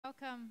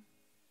Welcome.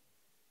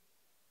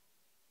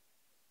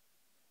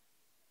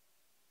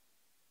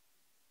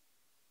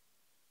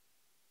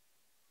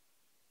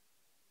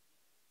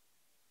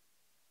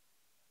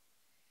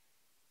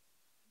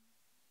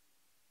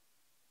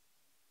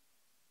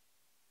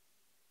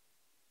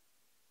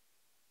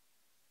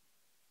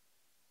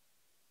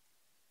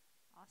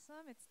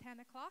 Awesome. It's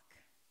 10 o'clock.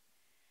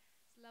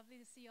 It's lovely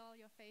to see all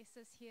your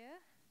faces here.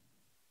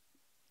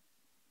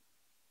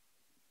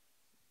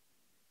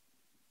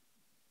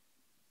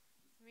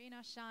 Rain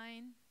or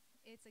shine,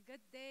 it's a good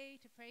day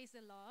to praise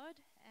the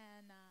Lord,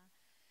 and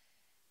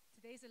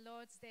today's the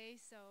Lord's Day,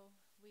 so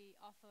we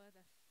offer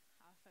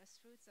our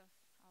first fruits of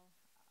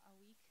our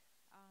week.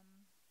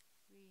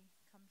 We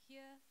come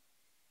here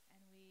and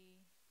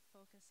we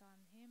focus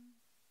on Him,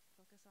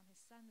 focus on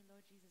His Son, the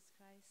Lord Jesus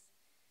Christ.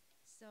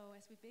 So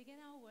as we begin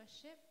our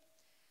worship,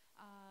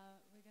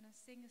 we're going to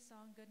sing the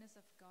song, Goodness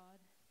of God,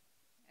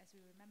 as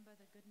we remember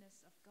the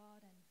goodness of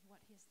God and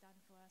what He has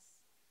done for us.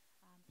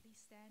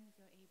 Please stand if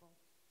you're able.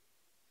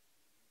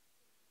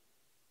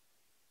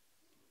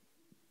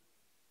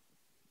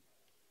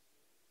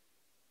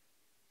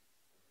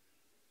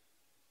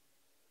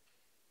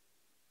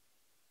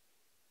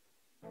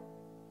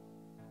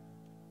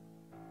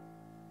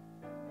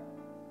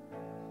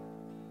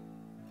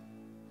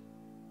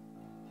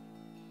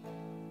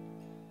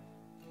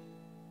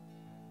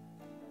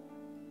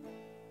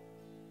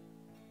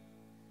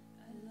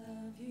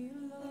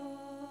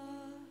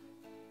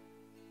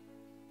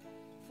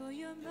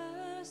 Your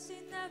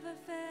mercy never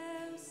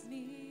fails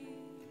me.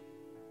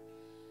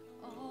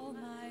 All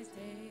my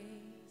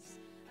days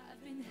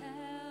I've been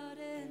held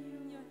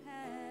in your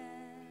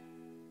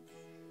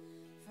hands.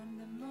 From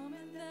the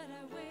moment that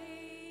I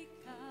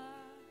wake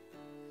up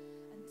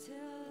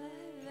until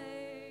I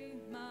lay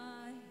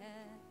my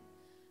head,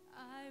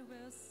 I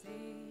will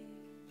sing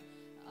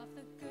of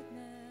the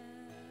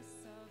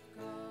goodness of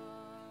God.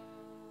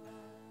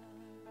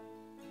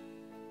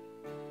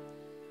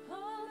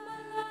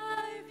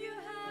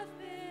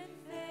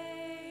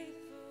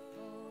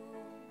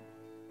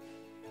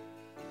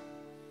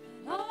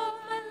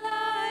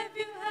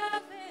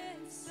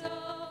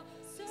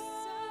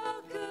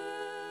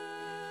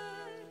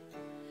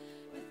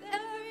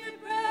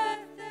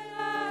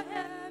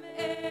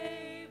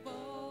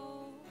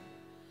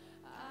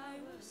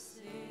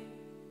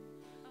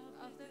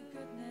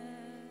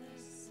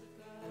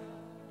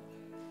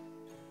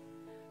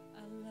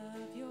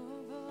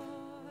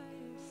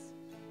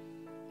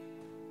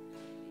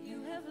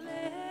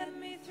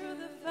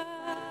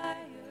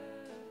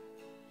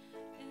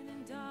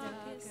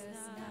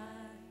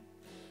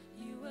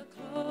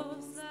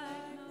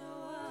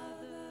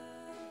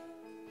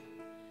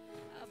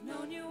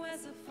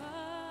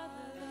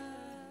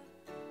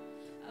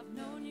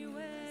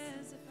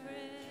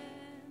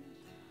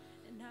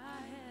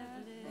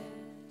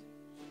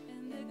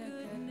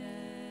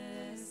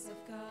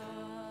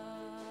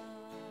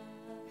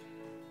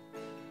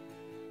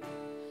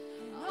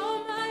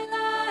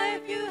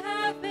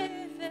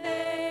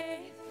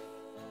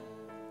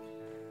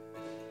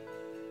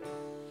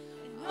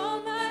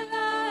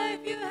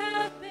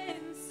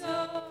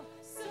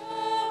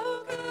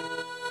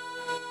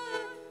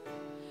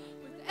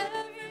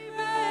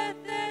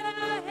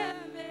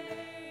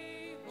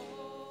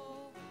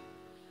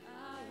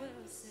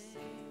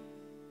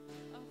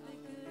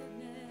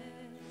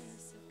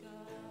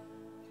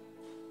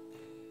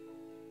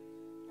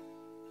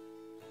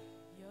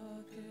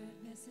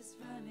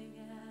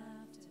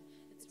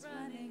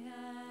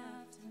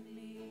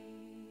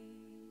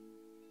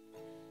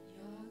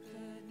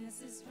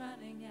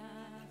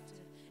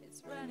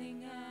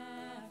 Running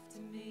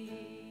after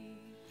me.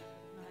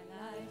 My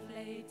life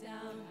laid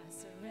down, I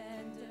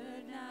surrender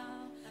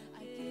now. I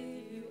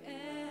give you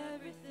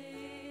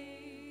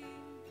everything.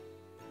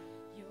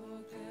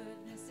 Your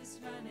goodness is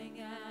running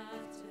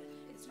after,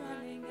 it's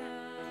running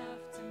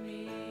after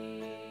me.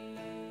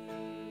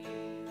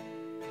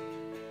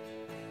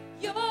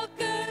 Your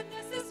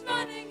goodness is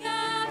running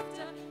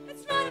after,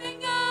 it's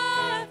running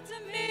after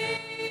me.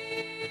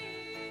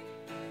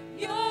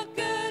 Your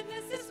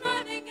goodness is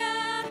running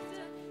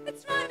after,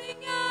 it's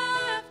running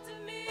after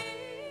me.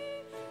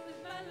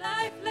 With my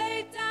life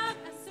laid down,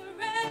 I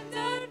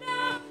surrender now.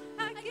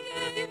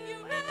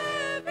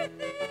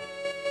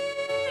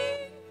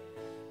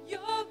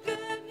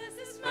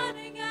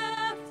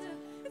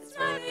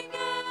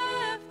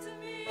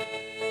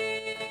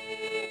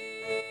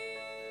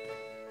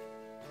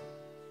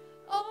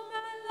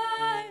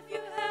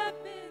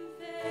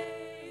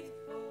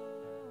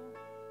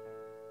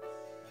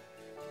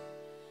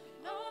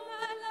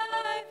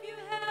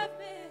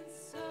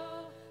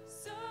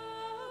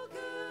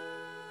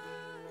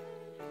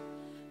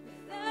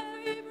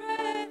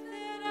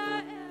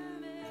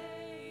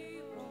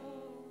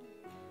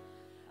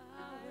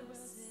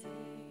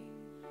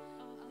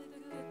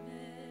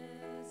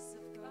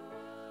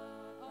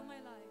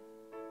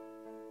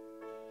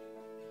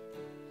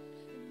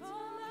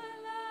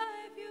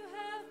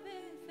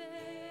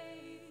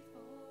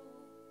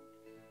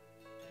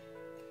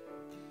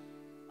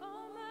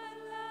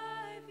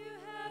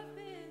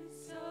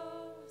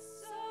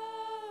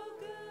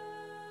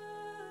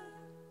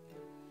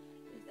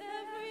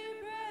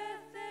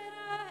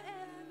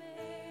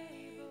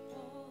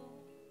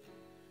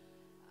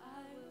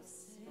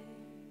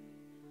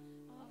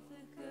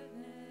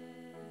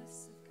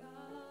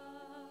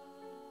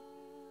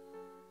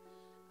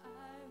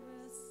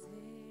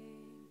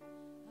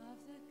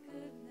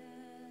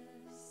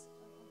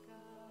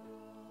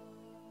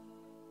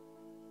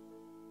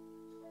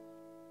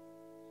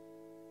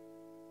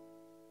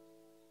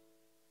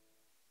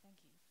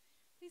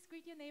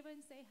 your neighbor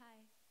and say hi.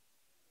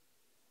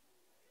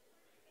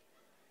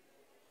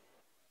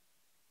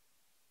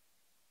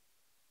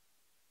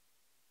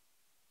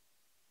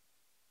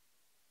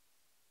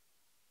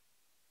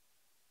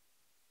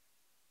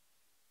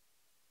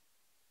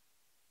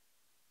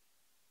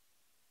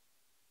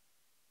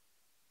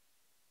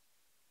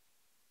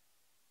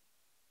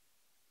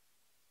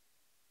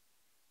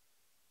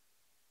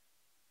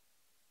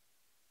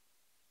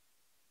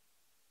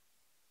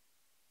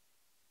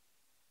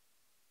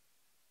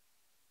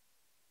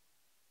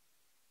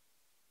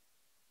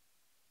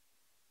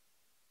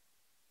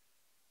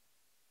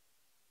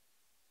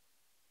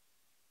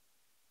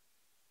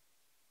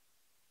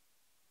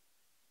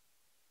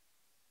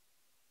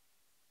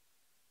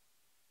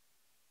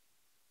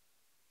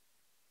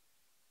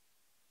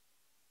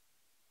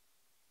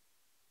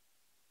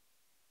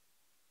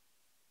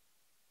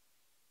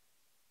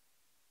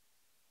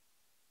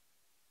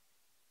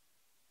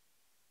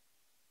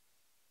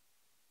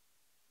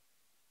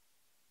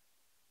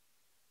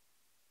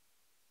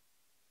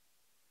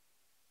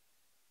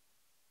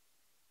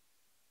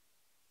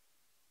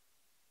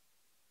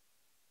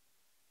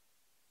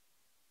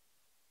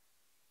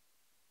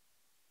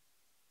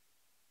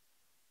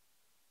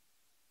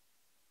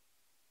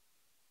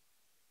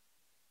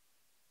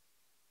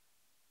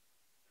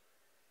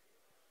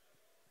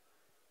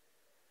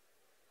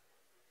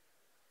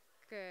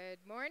 Good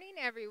morning,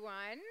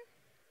 everyone.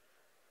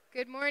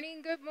 Good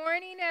morning,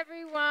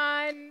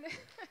 everyone.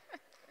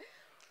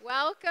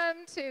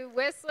 Welcome to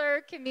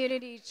Whistler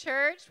Community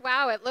Church.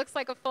 Wow, it looks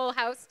like a full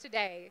house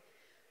today.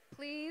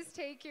 Please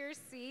take your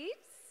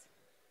seats.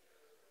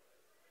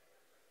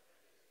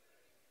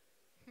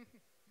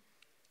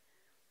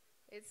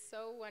 It's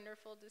so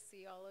wonderful to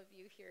see all of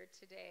you here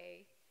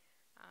today.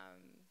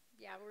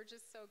 Yeah, we're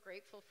just so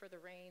grateful for the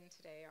rain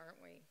today,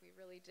 aren't we? We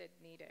really did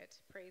need it.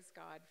 Praise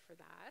God for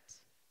that.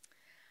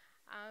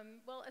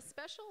 Well, a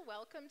special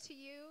welcome to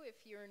you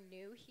if you're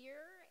new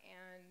here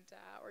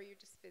or you're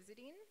just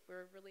visiting.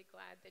 We're really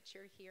glad that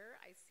you're here.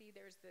 I see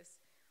there's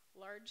this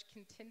large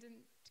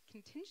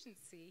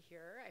contingency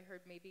here. I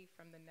heard maybe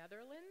from the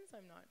Netherlands,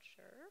 I'm not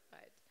sure,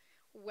 but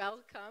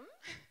welcome.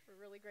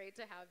 We're really great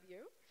to have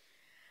you.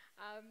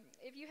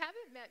 If you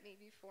haven't met me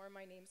before,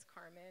 my name's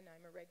Carmen.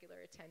 I'm a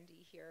regular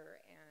attendee here,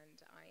 and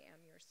I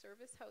am your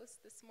service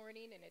host this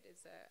morning, and it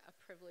is a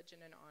privilege and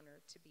an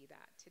honor to be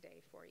that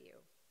today for you.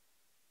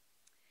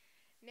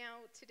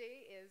 Now,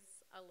 today is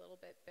a little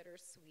bit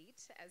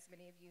bittersweet. As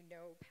many of you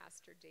know,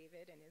 Pastor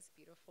David and his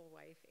beautiful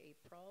wife,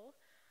 April,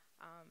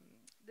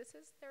 this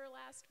is their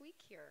last week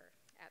here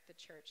at the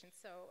church. And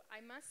so I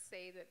must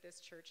say that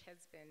this church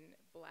has been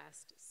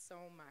blessed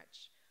so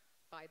much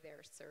by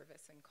their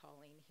service and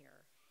calling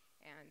here.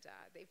 And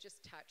they've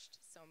just touched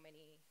so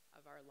many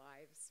of our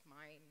lives,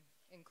 mine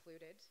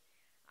included.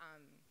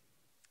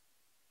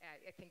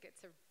 I think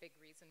it's a big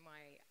reason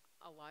why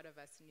a lot of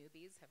us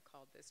newbies have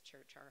called this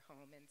church our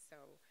home, and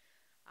so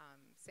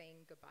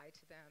saying goodbye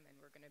to them, and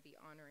we're going to be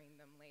honoring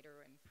them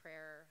later in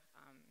prayer.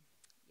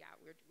 Yeah,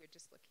 we're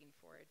just looking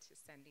forward to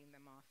sending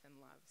them off in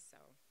love. So,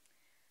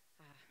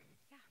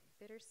 yeah,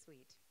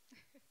 bittersweet.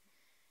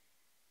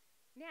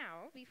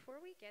 Now, before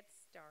we get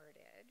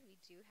started,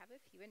 we do have a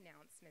few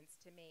announcements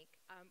to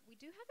make. We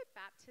do have a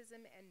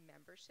baptism and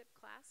membership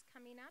class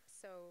coming up,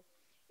 so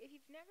if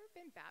you've never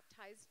been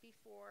baptized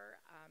before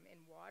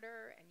in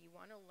water and you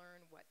want to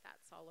learn what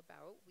that's all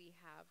about, we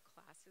have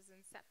classes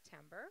in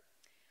September.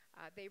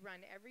 They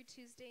run every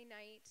Tuesday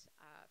night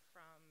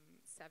from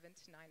 7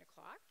 to 9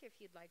 o'clock if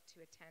you'd like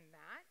to attend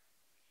that.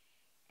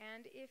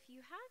 And if you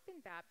have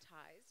been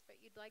baptized,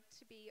 but you'd like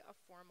to be a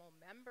formal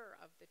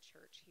member of the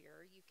church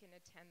here, you can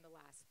attend the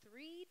last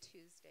 3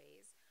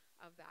 Tuesdays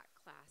of that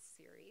class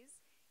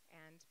series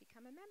and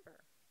become a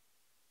member.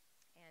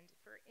 And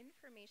for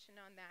information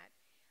on that,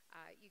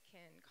 you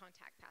can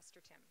contact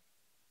Pastor Tim.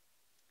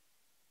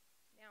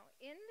 Now,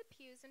 in the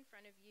pews in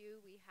front of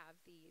you, we have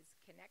these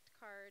Connect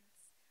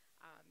cards.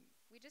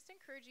 We just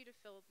encourage you to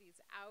fill these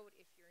out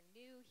if you're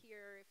new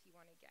here, if you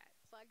want to get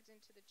plugged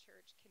into the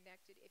church,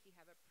 connected. If you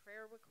have a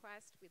prayer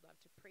request, we'd love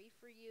to pray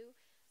for you.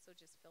 So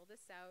just fill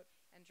this out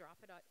and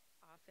drop it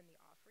off in the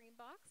offering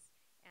box,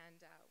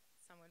 and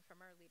someone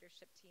from our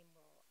leadership team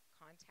will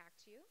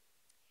contact you.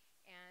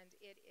 And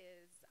it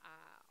is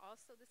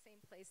also the same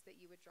place that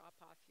you would drop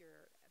off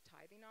your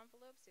tithing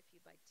envelopes if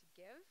you'd like to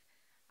give.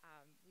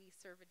 We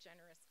serve a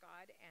generous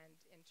God, and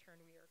in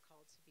turn, we are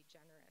called to be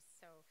generous.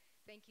 So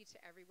thank you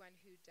to everyone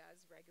who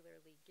does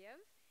regularly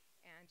give,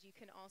 and you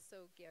can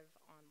also give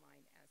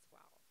online as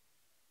well.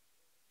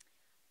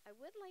 I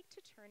would like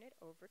to turn it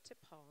over to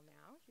Paul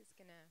now. He's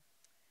going to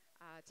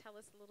tell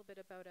us a little bit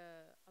about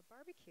a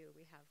barbecue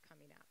we have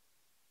coming up.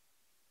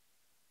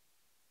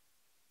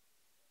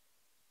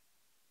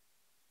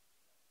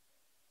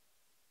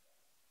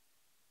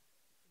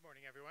 Good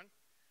morning, everyone.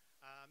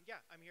 Yeah,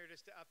 I'm here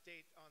just to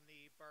update on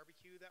the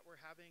barbecue that we're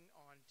having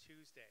on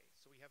Tuesday.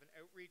 So we have an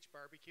outreach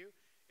barbecue.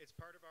 It's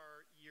part of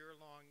our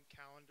year-long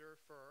calendar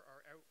for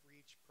our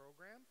outreach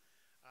program.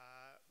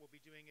 We'll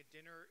be doing a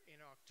dinner in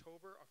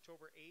October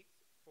 8th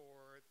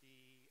for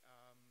the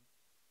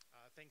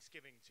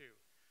Thanksgiving too.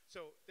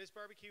 So this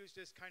barbecue is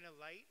just kind of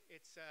light.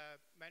 It's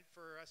meant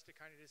for us to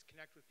kind of just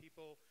connect with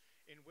people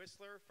in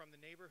Whistler from the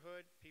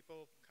neighborhood,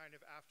 people kind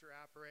of after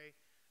Apres,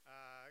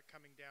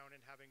 coming down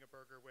and having a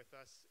burger with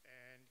us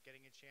and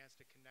getting a chance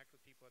to connect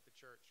with people at the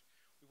church.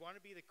 We want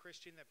to be the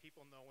Christian that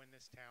people know in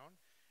this town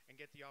and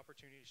get the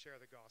opportunity to share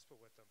the gospel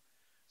with them.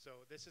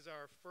 So this is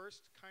our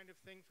first kind of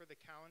thing for the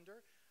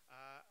calendar.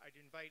 I'd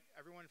invite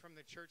everyone from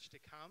the church to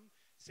come.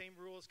 Same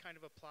rules kind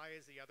of apply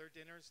as the other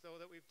dinners, though,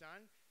 that we've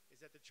done, is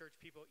that the church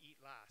people eat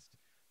last.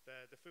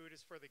 The food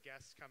is for the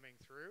guests coming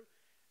through.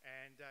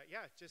 And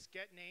yeah, just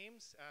get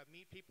names,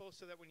 meet people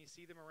so that when you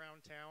see them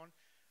around town,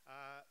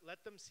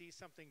 let them see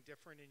something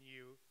different in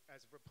you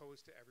as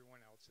opposed to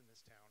everyone else in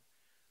this town.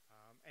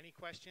 Any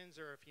questions,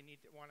 or if you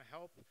want to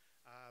help,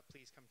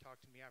 please come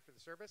talk to me after the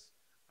service.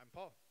 I'm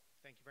Paul.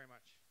 Thank you very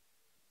much.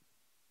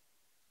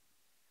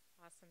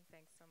 Awesome.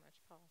 Thanks so much,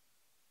 Paul.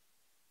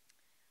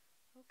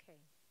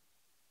 Okay,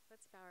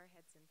 let's bow our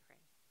heads and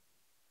pray.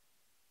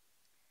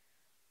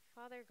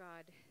 Father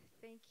God,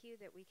 thank you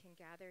that we can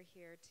gather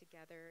here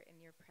together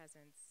in your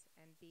presence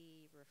and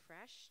be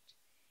refreshed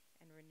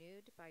and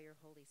renewed by your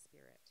Holy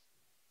Spirit.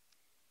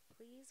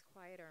 Please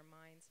quiet our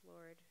minds,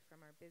 Lord,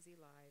 from our busy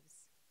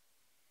lives.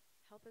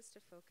 Help us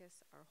to focus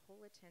our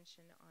whole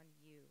attention on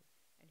you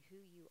and who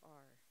you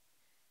are,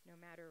 no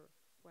matter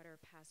what our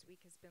past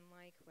week has been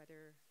like,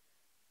 whether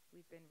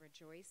we've been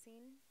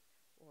rejoicing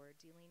or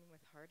dealing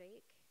with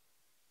heartache.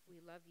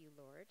 We love you,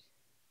 Lord.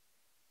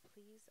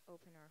 Please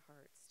open our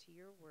hearts to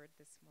your word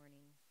this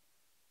morning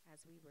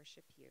as we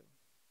worship you.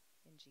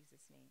 In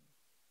Jesus' name.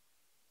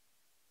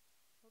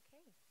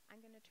 Okay, I'm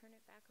going to turn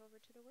it back over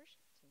to the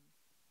worship team.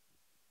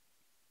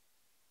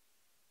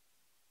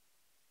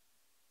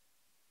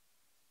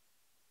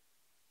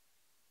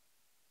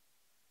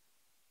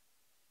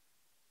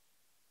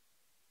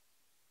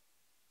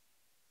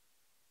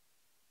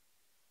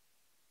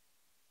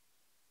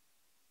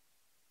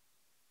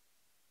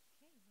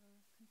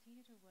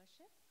 Continue to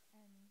worship.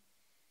 And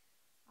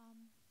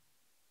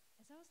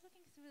as I was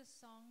looking through the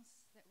songs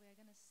that we're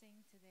going to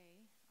sing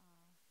today,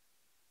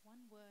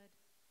 one word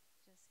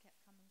just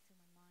kept coming to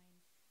my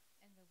mind,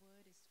 and the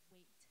word is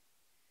wait.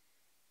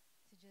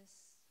 To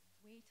just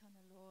wait on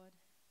the Lord.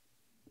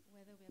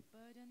 Whether we're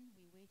burdened,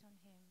 we wait on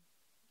him,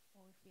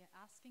 or if we are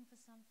asking for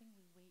something,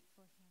 we wait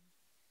for him.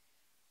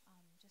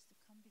 Just to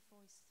come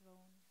before his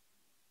throne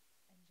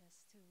and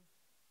just to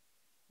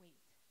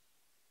wait.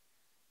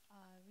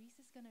 Reese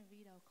is going to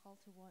read our call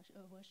to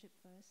worship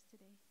verse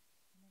today,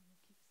 and then we'll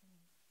keep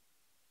singing.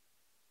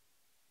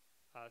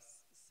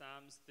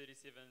 Psalms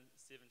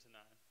 37:7-9.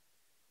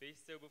 Be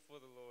still before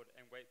the Lord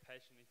and wait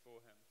patiently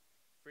for him.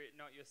 Fret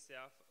not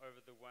yourself over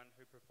the one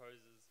who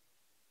proposes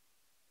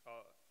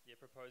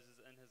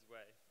in his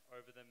way,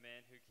 over the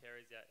man who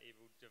carries out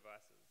evil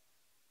devices.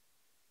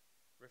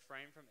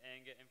 Refrain from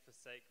anger and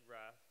forsake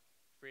wrath.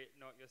 Fret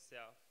not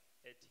yourself,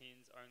 it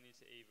tends only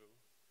to evil.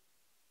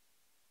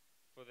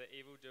 For the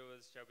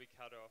evildoers shall be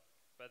cut off,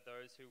 but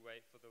those who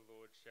wait for the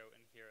Lord shall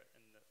inherit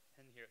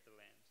the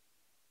land.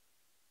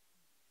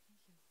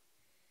 Thank you.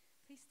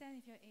 Please stand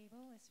if you're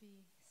able as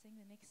we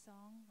sing the next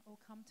song, "Oh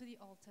Come to the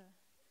Altar."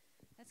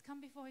 Let's come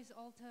before his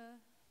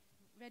altar,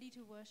 ready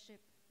to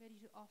worship, ready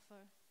to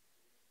offer.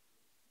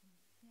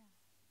 Yeah.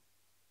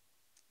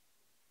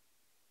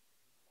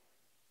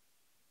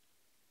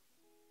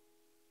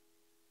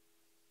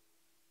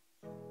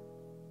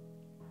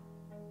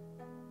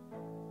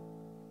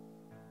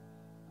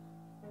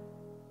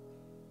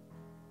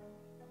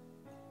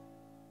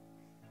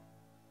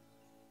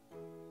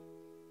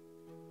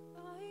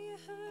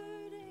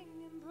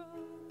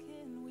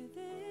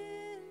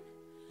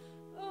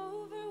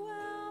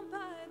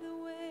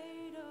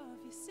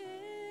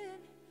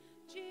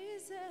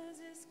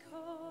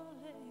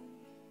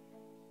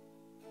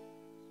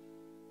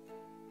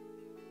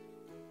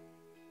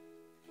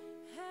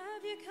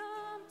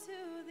 Come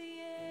to the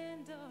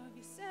end of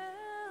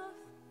yourself.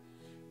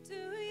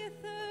 Do you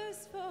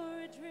thirst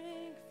for a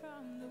drink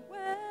from the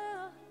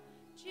well?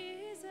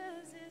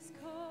 Jesus is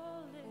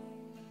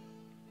calling.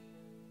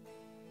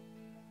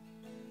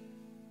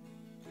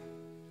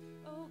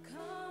 Oh,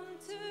 come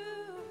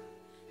to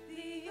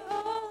the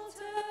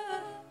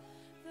altar.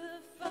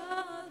 The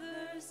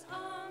Father's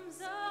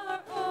arms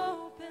are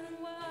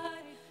open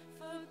wide.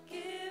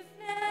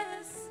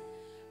 Forgiveness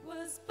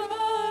was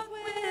bought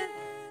with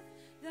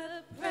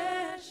the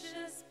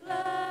precious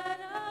blood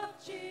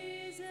of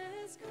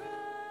Jesus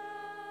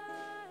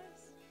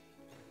Christ.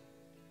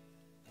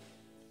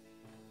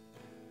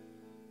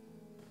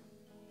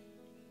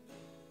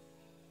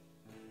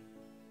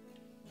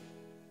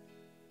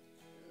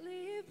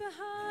 Leave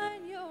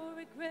behind your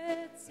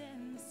regrets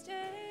and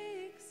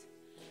mistakes.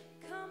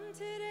 Come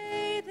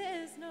today,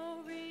 there's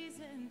no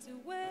reason to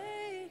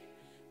wait.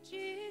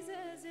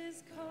 Jesus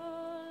is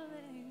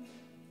calling.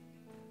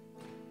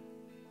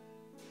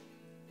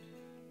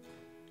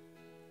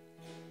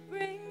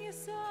 Bring your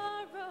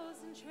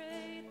sorrows and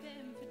trade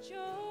them for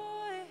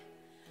joy.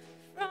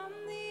 From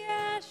the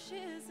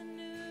ashes a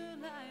new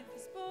life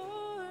is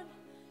born.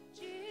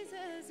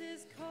 Jesus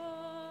is calling.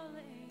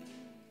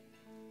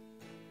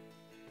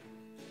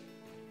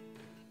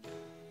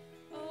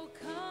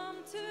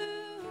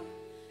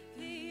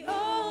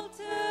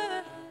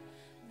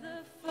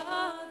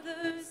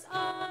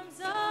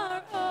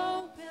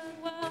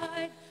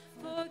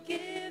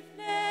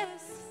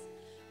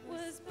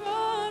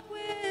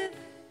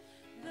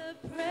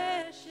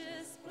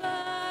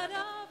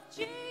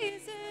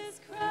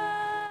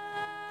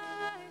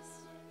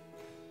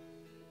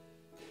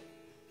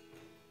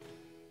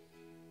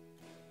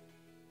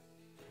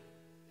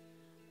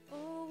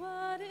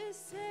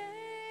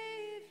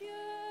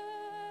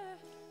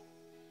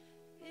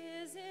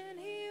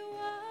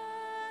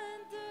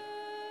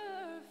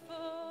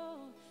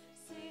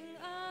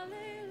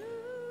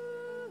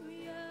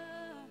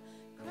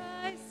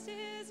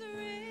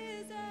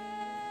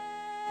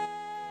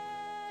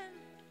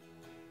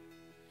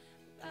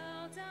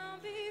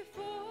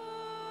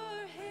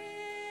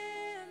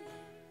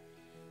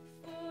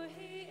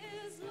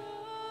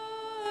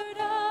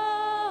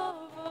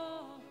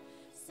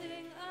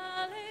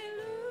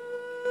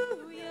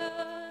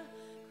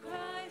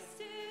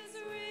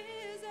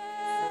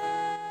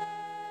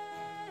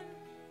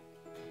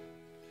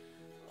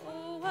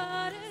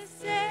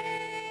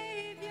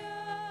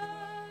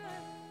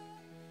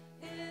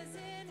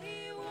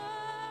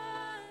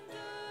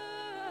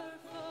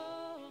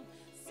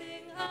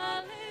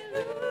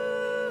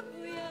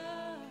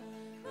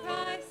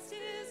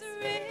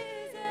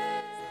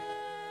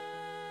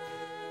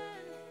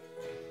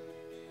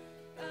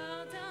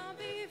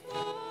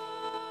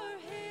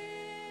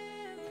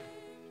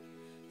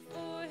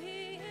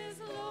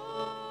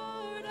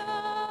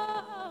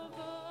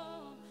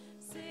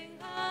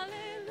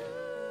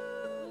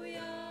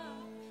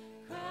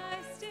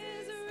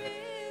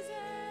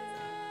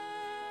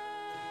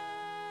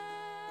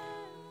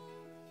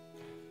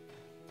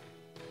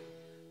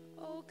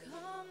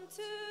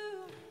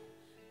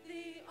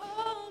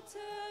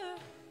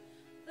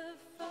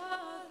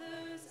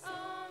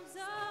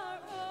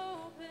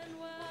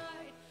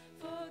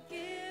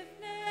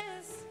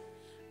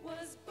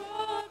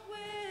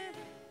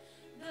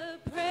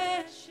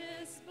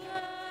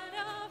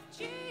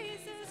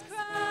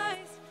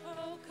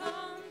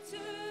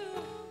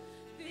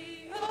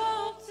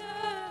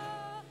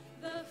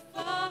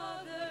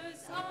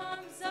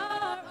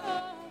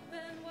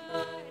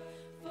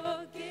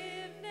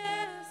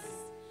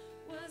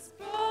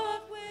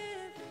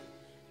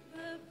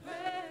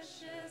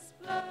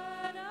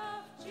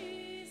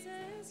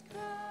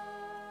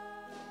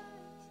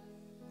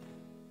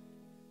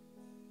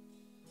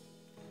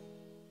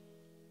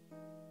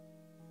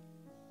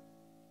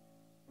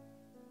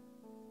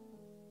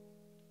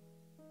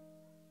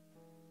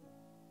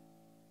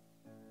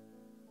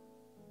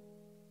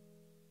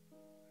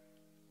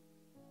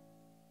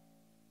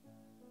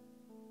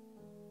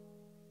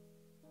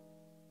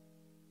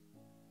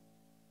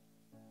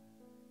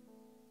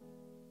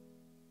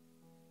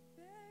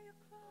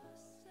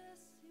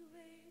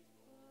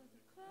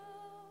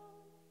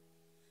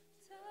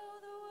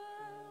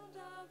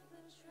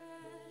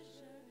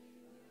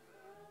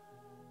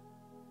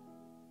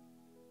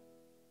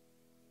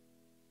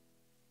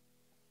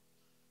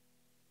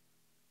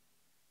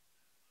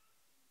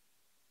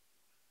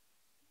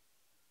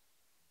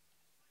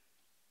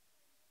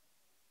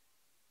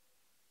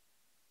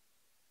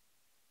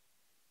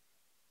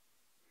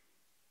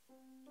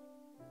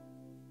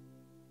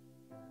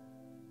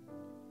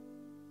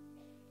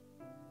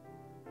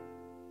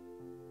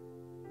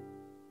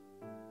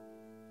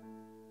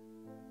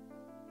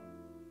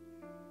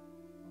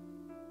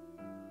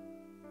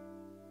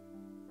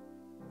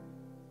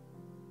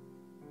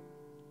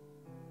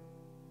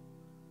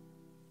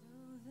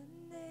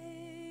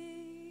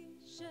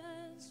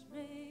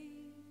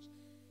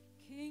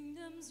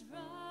 clouds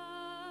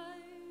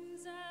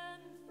rise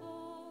and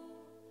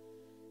fall,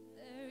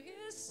 there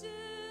is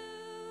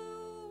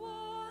still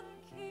one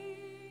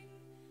King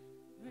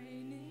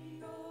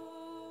reigning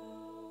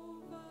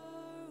over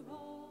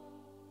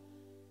all.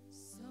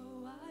 So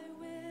I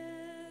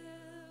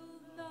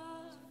will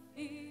not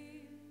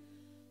fear,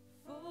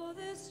 for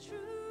this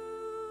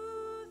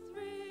truth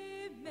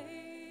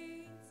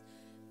remains,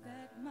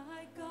 that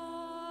my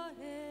God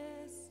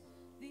is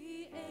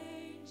the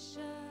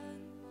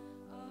Ancient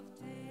of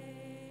Days.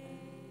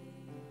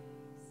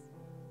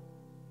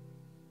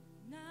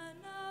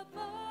 None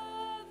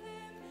above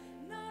him,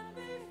 none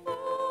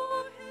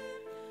before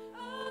him,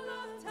 all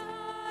of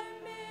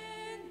time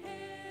in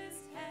his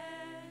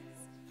hands.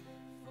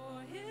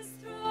 For his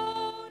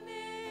throne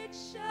it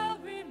shall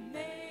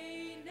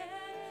remain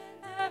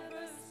and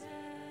ever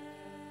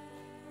stand.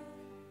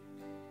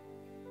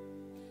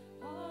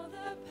 All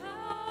the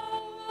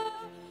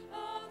power,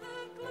 all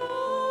the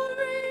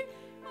glory,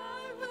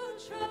 I will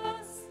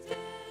trust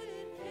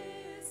in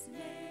his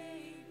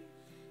name.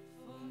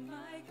 For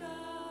my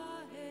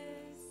God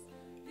is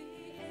the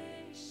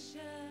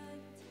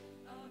Ancient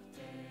of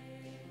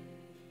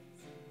Days.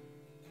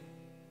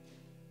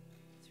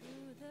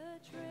 Through the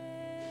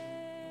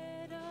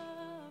dread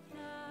of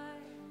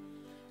night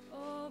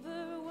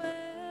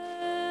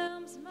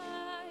overwhelms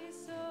my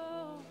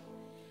soul,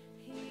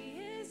 he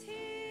is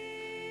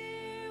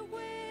here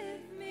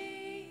with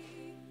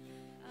me.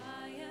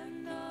 I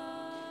am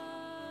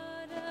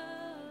not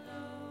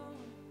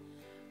alone.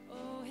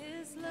 Oh,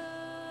 his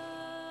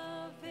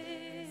love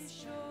is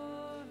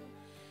sure,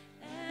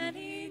 and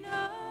he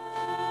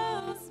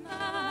knows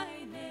my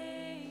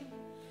name.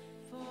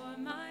 For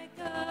my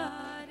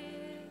God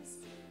is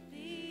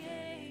the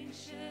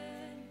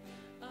Ancient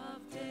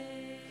of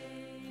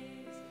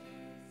Days.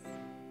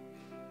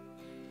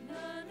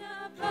 None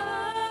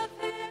above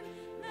him,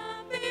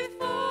 none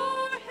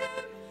before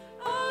him,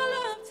 all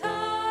of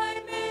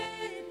time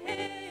in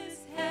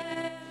his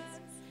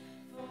hands.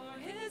 For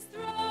his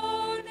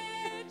throne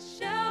it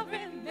shall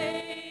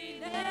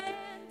remain and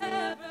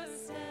ever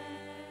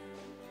stand.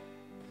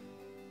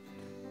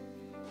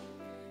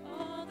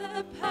 All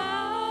the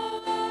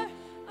power,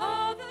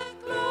 all the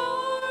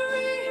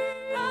glory,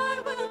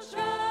 I will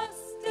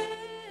trust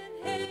in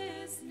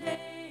his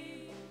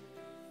name.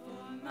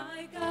 For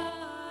my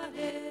God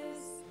is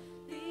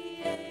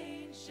the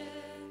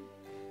Ancient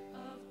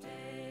of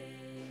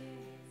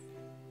Days.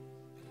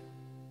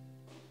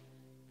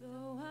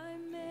 Though I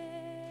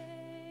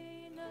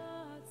may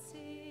not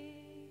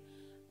see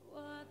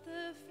what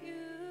the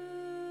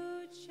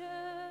future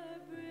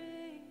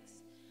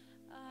brings,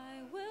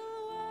 I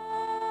will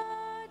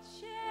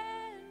watch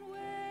and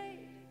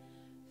wait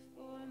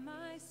for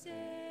my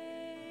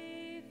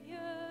Savior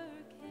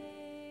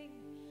King.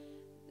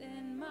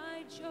 Then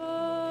my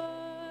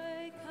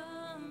joy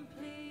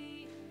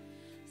complete,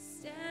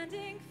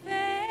 standing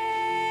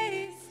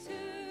face to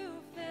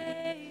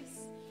face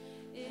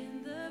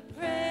in the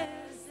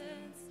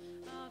presence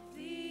of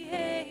the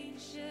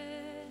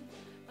Ancient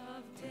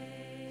of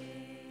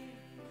Days.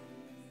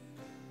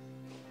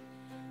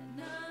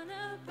 None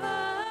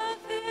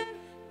above him,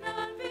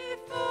 none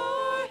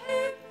before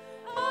him,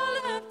 all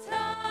of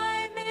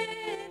time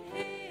in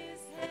his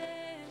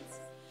hands.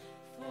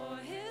 For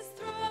his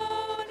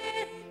throne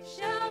it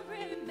shall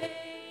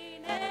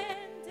remain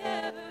and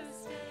ever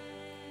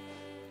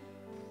stand.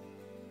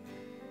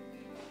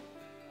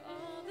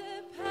 All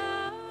the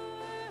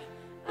power,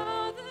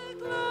 all the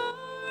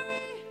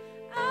glory,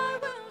 I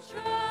will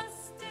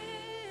trust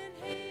in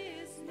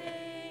his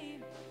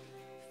name.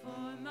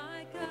 For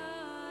my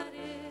God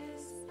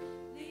is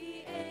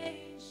the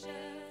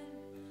Ancient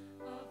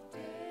of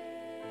Days.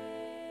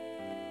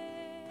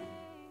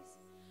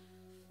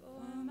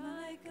 For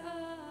my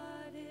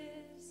God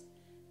is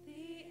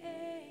the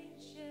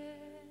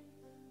Ancient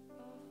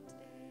of Days.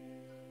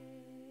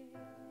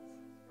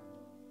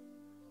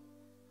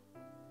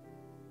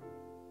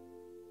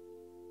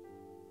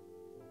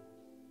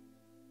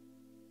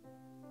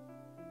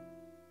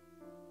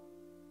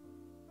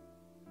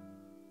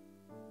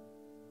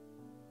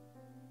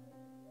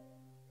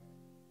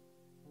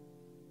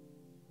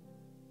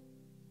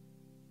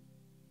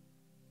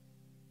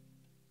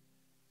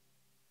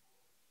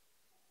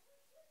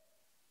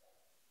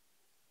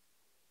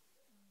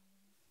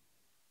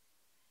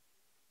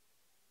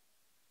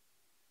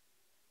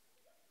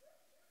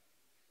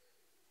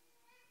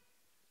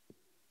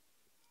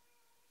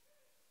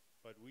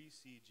 But we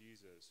see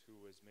Jesus, who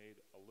was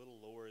made a little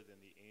lower than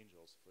the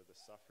angels for the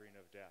suffering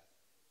of death,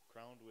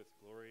 crowned with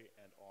glory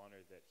and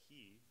honor, that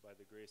he, by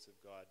the grace of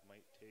God,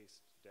 might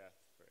taste death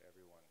for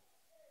everyone.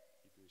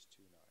 Hebrews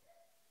 2:9.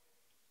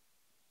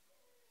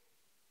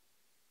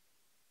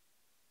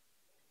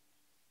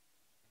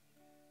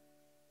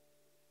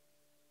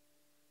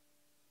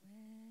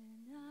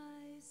 When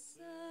I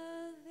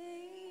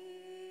survey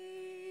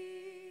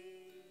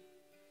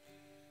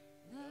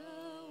the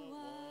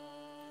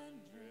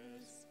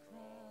wondrous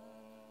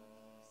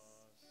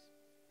cross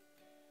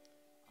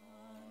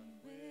on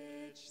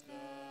which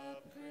the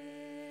Prince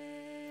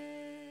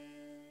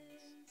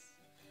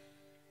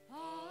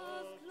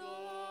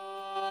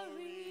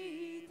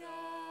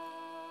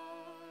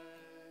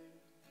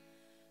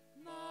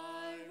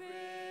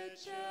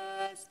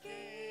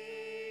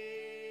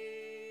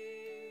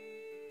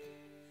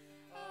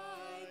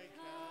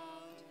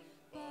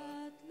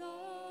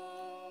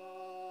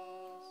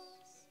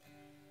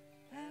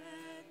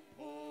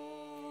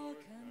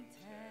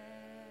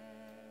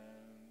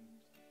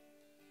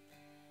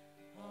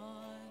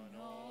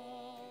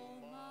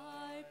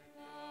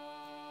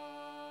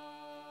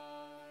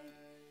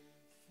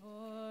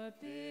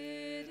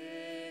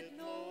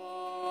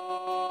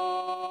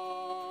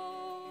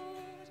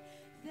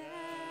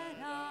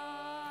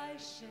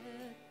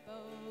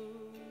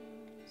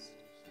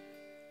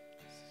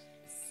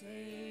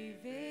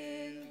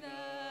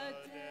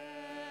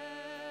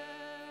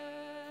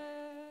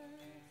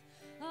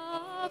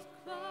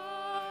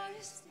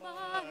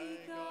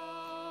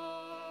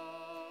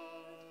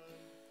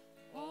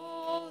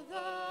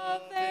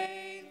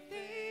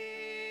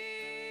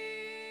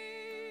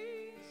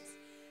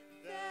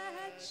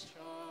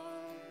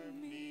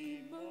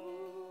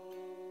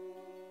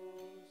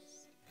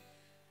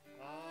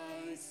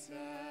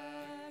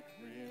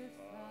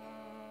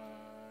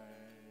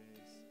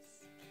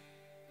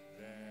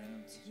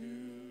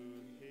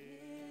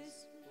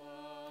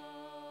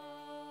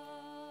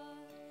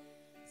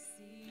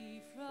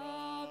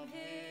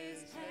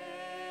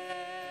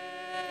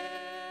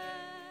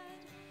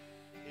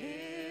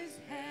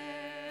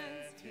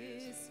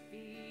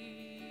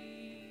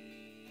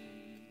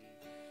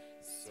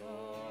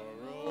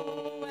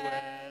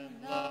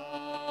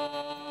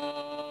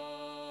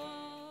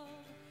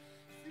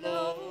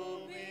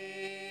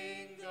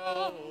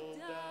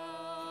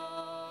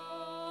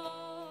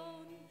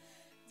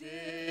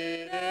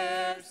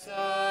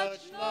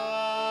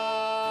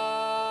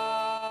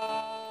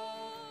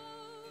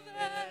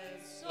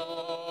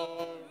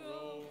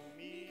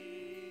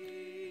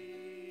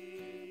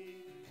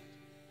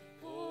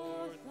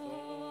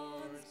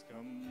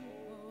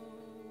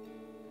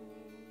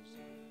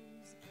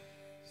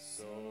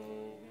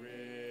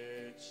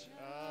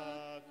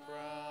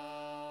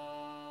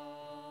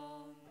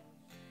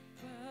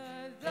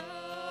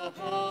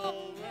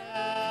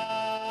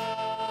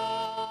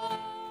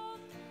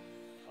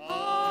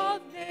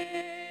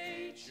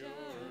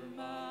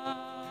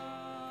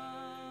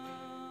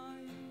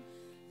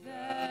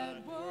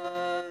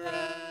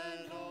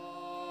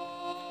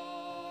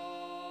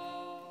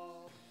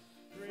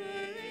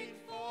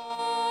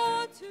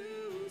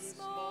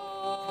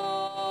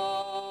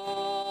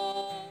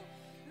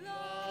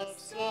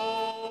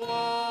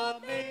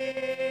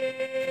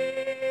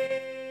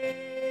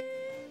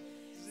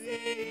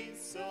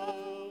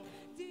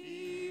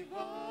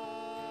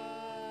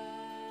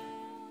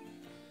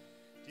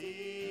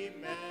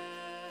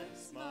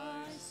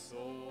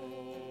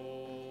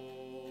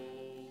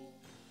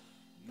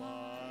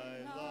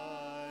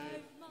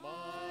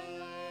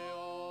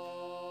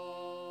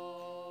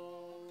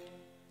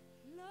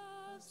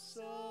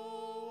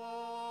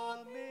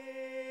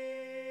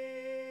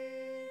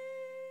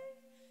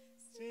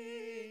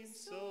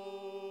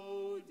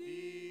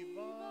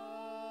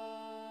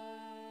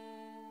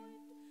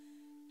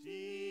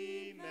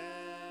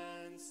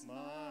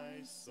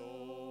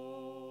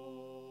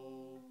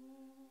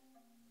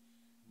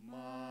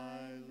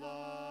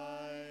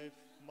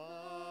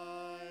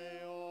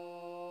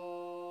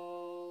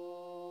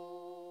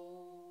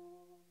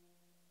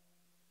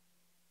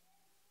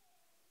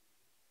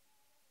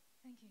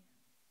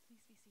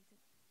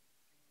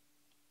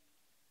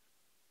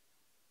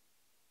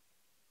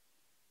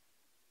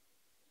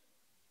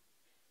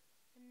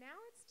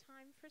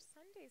for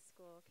Sunday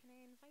school. Can I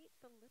invite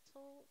the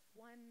little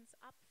ones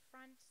up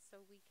front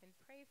so we can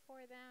pray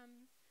for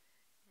them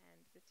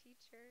and the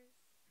teachers?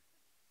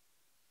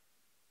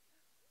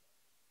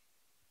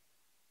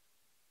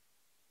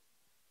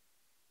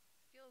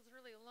 Feels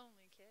really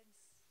lonely,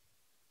 kids.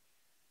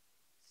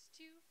 Just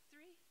 2,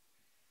 3.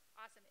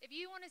 Awesome. If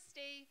you want to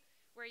stay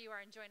where you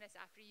are and join us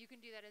after, you can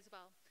do that as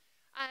well.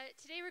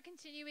 Today we're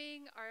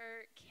continuing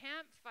our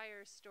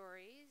campfire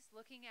stories,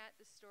 looking at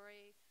the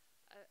story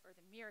or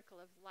the miracle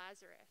of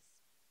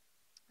Lazarus.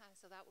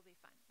 So that will be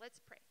fun.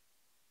 Let's pray.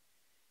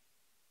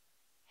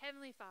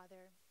 Heavenly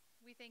Father,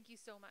 we thank you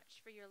so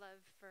much for your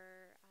love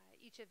for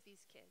each of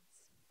these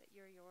kids, that they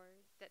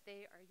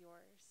are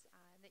yours,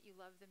 and that you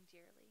love them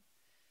dearly.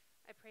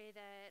 I pray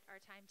that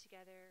our time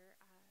together,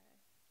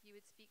 you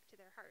would speak to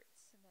their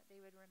hearts and that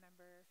they would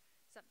remember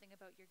something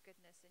about your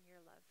goodness and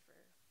your love for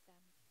them.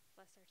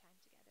 Bless our time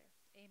together.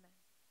 Amen.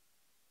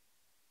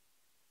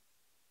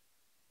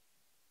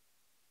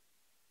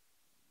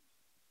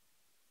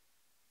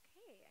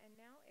 Okay, and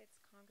now it's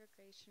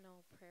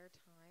congregational prayer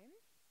time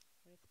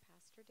with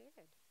Pastor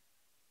David.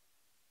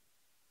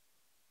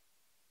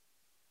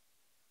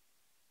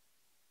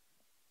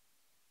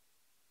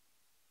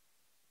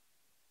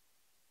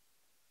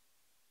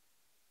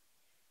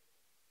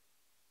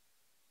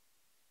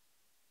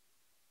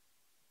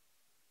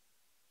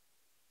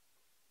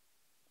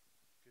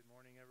 Good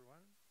morning,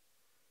 everyone.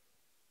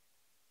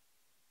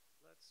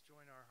 Let's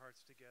join our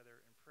hearts together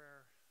in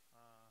prayer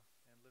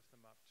and lift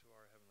them up to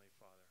our Heavenly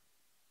Father.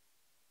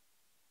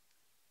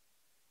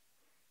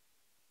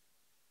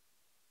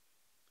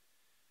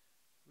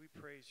 We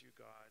praise you,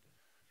 God,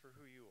 for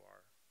who you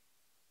are,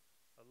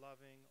 a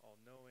loving,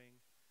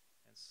 all-knowing,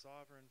 and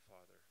sovereign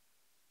Father.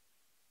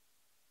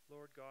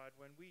 Lord God,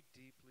 when we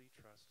deeply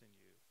trust in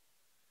you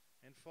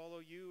and follow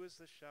you as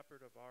the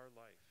shepherd of our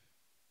life,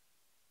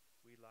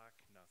 we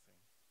lack nothing.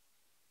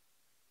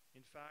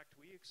 In fact,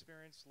 we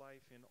experience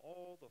life in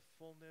all the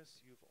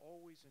fullness you've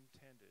always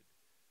intended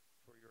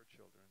for your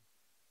children.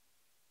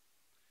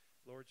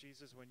 Lord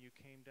Jesus, when you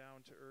came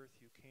down to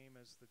earth, you came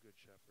as the Good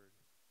Shepherd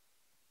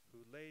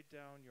who laid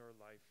down your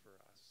life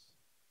for us.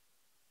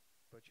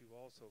 But you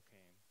also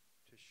came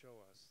to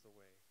show us the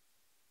way.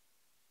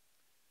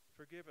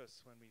 Forgive us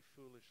when we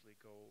foolishly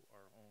go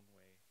our own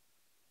way.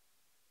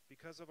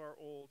 Because of our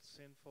old,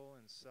 sinful,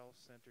 and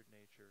self-centered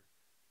nature,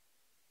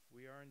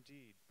 we are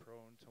indeed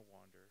prone to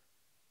wander.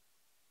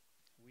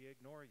 We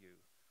ignore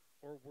you,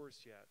 or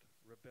worse yet,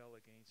 rebel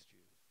against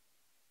you.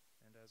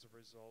 And as a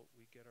result,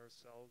 we get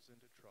ourselves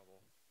into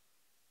trouble,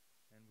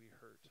 and we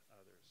hurt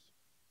others.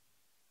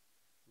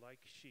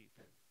 Like sheep,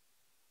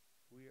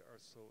 we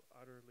are so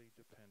utterly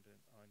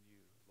dependent on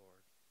you,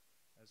 Lord,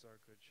 as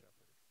our good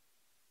shepherd.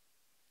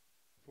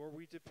 For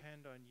we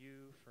depend on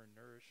you for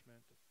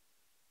nourishment,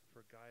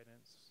 for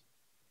guidance,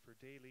 for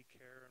daily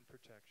care and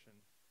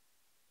protection,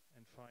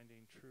 and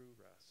finding true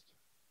rest.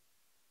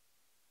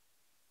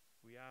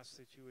 We ask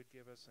that you would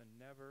give us a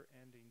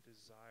never-ending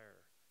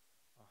desire,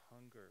 a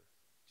hunger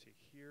to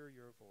hear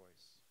your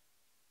voice,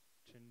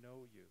 to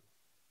know you,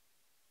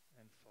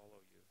 and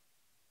follow you.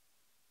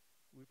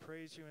 We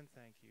praise you and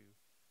thank you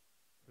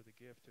for the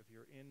gift of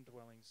your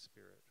indwelling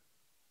Spirit,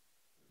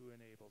 who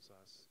enables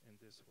us in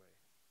this way.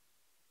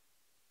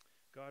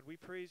 God, we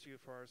praise you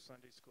for our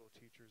Sunday school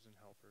teachers and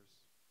helpers.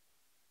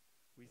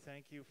 We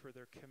thank you for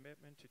their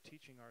commitment to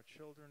teaching our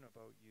children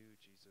about you,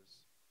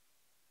 Jesus.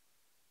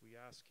 We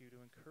ask you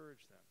to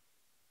encourage them,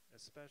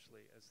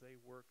 especially as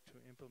they work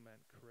to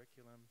implement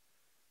curriculum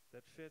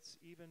that fits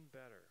even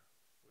better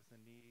with the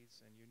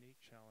needs and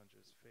unique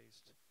challenges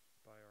faced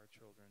by our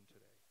children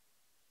today.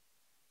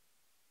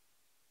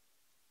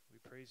 We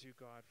praise you,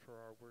 God, for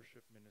our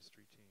worship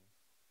ministry team,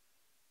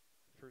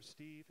 for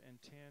Steve and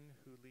Tin,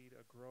 who lead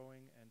a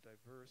growing and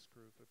diverse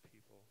group of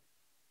people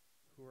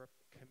who are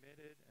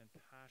committed and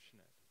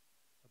passionate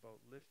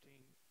about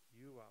lifting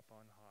you up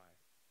on high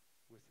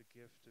with the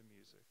gift of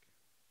music,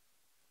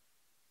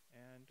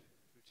 and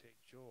who take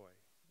joy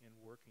in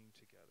working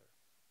together.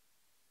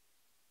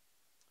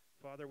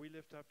 Father, we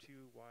lift up to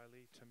you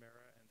Wiley,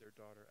 Tamara, and their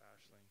daughter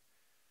Ashling,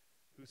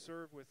 who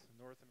serve with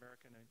North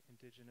American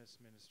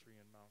Indigenous Ministry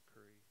in Mount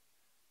Currie.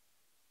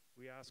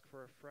 We ask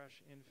for a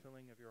fresh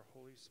infilling of your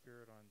Holy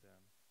Spirit on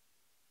them,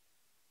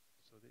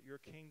 so that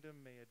your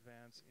kingdom may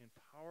advance in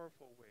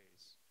powerful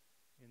ways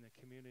in the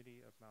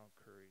community of Mount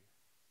Currie.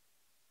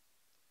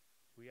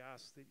 We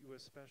ask that you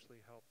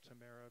especially help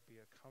Tamara be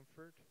a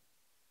comfort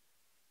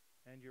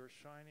and your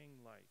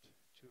shining light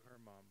to her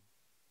mom,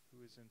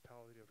 who is in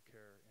palliative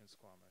care in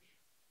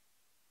Squamish.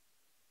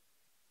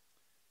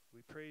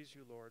 We praise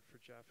you, Lord, for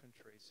Jeff and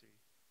Tracy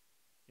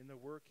in the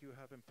work you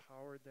have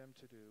empowered them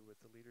to do with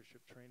the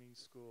Leadership Training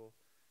School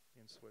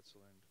in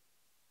Switzerland,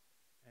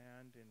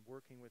 and in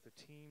working with a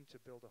team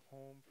to build a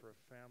home for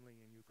a family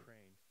in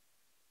Ukraine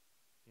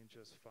in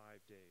just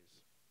 5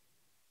 days.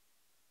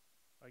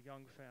 A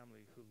young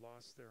family who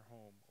lost their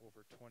home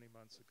over 20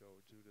 months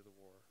ago due to the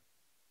war.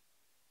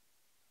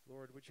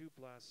 Lord, would you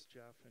bless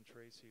Jeff and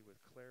Tracy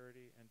with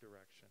clarity and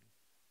direction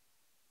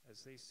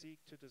as they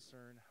seek to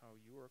discern how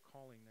you are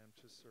calling them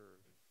to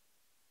serve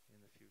in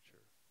the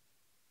future.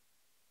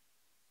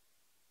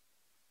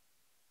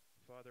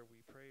 Father,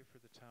 we pray for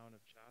the town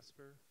of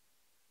Jasper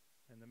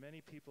and the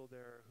many people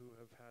there who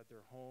have had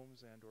their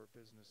homes and or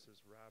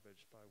businesses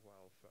ravaged by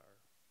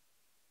wildfire.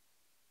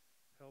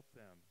 Help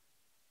them,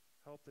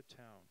 help the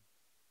town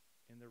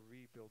in the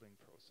rebuilding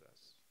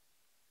process.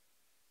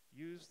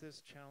 Use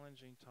this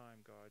challenging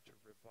time, God,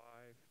 to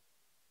revive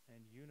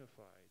and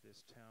unify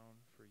this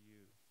town for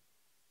you.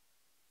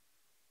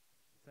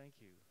 Thank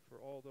you for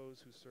all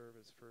those who serve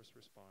as first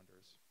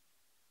responders,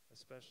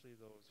 especially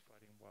those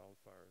fighting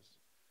wildfires.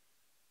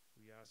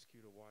 We ask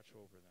you to watch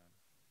over them.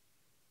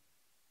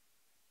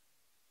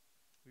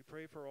 We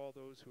pray for all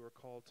those who are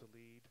called to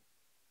lead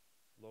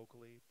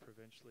locally,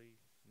 provincially,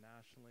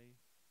 nationally,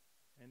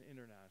 and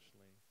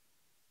internationally,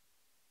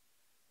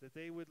 that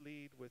they would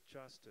lead with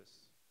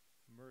justice,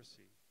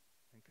 mercy,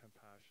 and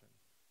compassion,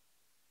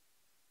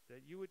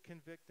 that you would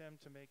convict them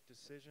to make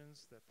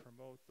decisions that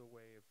promote the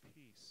way of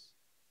peace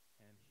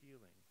and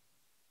healing,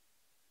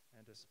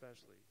 and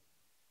especially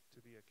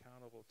to be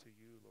accountable to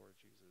you, Lord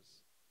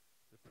Jesus,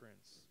 the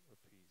Prince of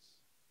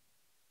Peace.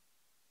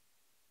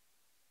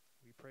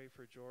 We pray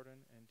for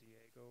Jordan and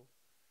Diego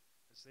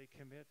as they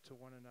commit to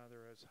one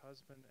another as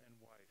husband and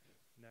wife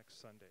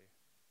next Sunday,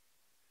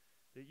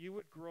 that you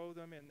would grow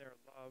them in their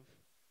love,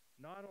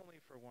 not only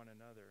for one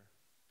another,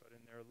 but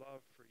in their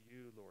love for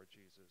you, Lord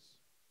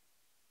Jesus.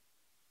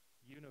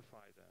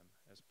 Unify them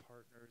as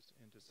partners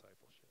in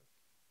discipleship.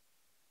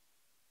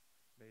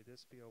 May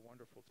this be a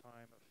wonderful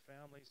time of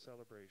family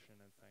celebration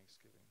and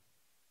thanksgiving.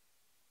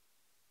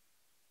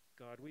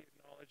 God, we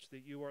acknowledge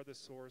that you are the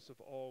source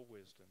of all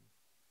wisdom.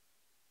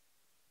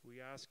 We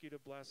ask you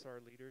to bless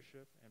our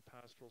leadership and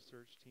pastoral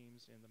search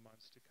teams in the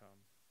months to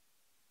come,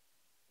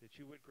 that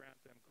you would grant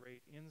them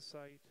great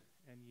insight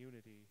and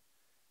unity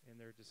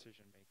in their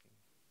decision making.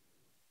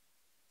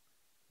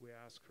 We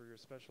ask for your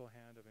special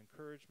hand of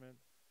encouragement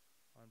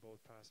on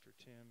both Pastor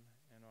Tim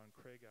and on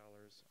Craig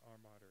Allers, our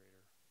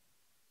moderator.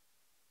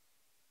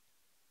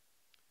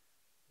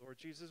 Lord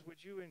Jesus,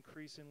 would you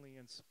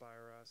increasingly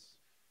inspire us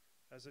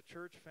as a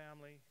church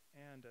family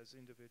and as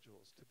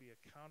individuals to be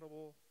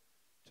accountable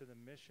to the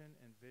mission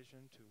and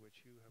vision to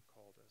which you have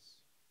called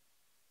us.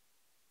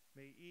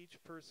 May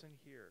each person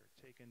here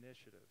take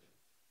initiative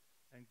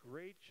and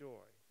great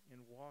joy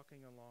in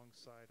walking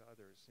alongside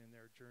others in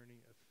their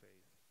journey of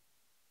faith.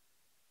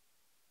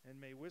 And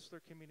may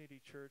Whistler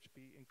Community Church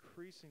be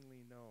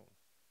increasingly known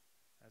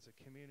as a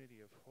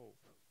community of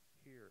hope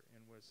here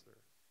in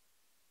Whistler,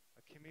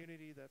 a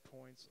community that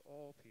points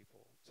all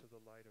people to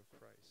the light of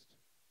Christ.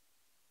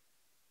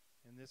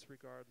 In this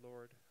regard,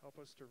 Lord, help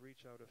us to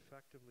reach out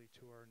effectively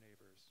to our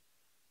neighbors,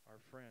 our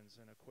friends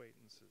and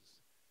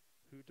acquaintances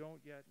who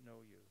don't yet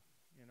know you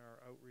in our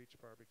outreach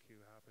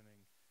barbecue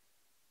happening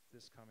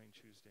this coming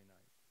Tuesday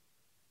night.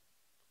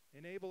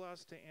 Enable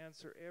us to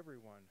answer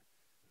everyone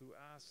who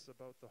asks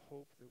about the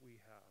hope that we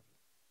have,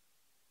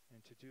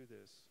 and to do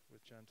this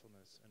with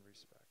gentleness and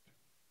respect.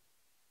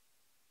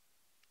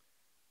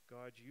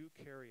 God, you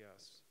carry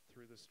us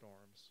through the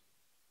storms.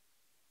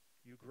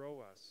 You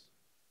grow us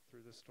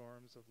through the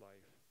storms of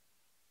life.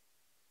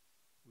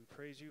 We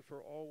praise you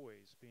for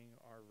always being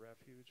our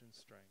refuge and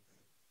strength,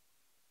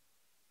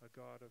 a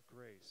God of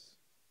grace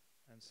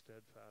and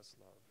steadfast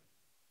love.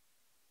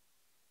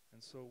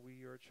 And so we,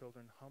 your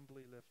children,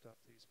 humbly lift up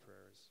these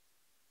prayers,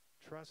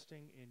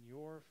 trusting in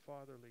your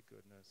fatherly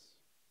goodness,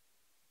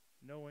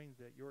 knowing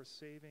that your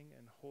saving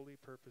and holy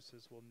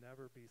purposes will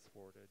never be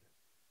thwarted,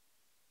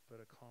 but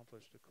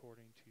accomplished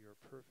according to your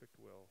perfect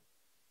will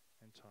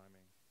and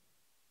timing.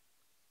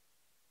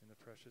 In the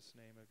precious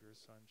name of your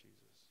Son,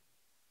 Jesus.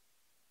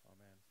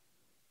 Amen.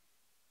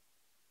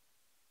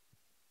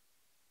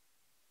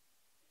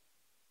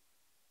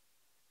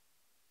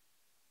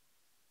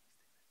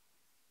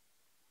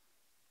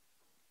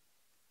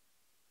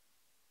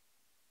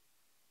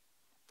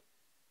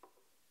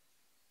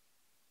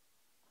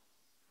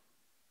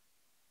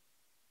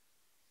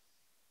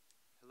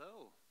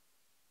 Hello.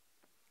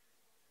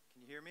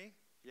 Can you hear me?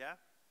 Yeah?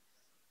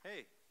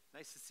 Hey,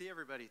 nice to see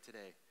everybody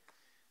today.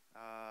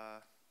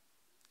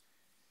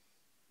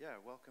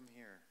 Welcome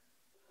here.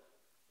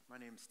 My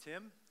name's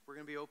Tim. We're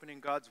going to be opening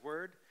God's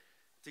Word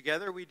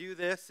together. We do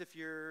this, if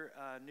you're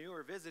new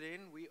or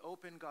visiting, we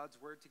open God's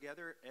Word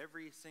together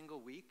every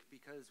single week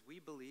because we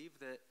believe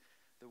that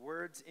the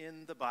words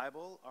in the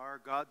Bible are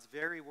God's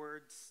very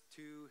words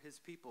to his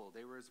people.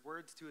 They were his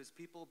words to his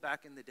people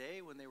back in the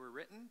day when they were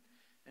written,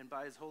 and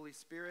by his Holy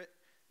Spirit,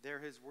 they're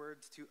his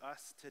words to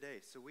us today.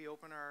 So we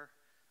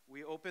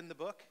open the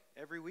book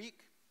every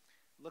week,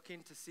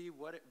 looking to see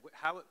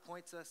how it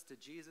points us to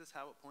Jesus,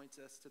 how it points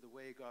us to the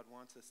way God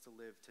wants us to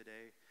live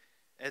today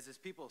as his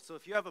people. So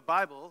if you have a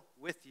Bible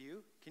with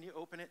you, can you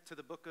open it to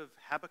the book of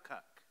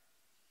Habakkuk,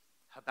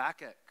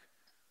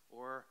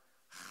 or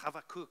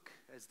Habakkuk,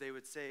 as they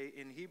would say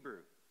in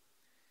Hebrew.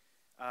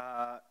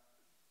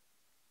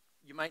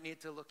 You might need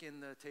to look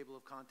in the table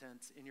of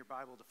contents in your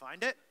Bible to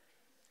find it.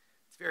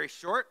 It's very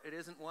short. It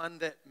isn't one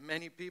that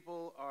many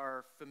people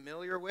are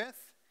familiar with.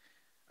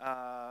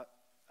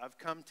 I've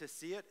come to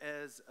see it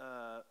as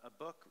a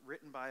book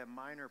written by a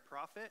minor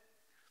prophet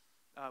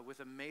with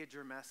a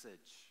major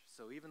message.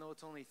 So even though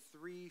it's only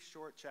 3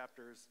 short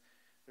chapters,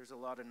 there's a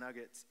lot of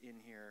nuggets in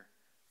here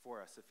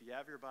for us. If you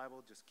have your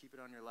Bible, just keep it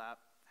on your lap.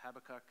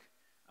 Habakkuk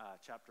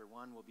chapter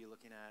 1, we'll be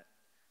looking at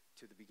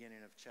to the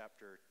beginning of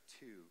chapter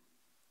 2.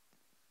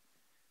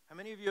 How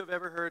many of you have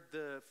ever heard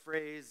the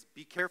phrase,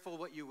 be careful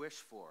what you wish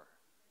for?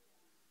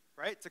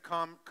 Right? It's a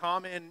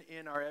common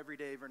in our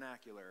everyday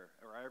vernacular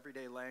or our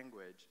everyday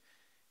language.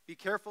 Be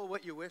careful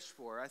what you wish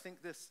for. I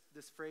think this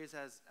phrase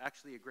has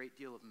actually a great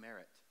deal of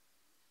merit.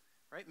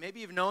 Right?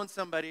 Maybe you've known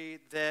somebody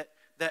that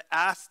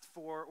asked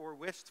for or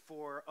wished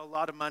for a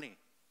lot of money.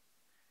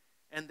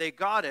 And they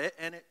got it,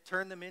 and it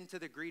turned them into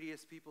the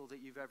greediest people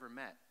that you've ever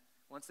met.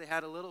 Once they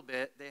had a little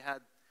bit, they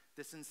had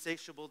this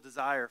insatiable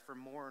desire for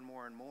more and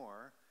more and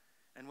more.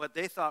 And what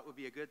they thought would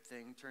be a good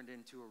thing turned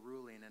into a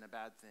ruling and a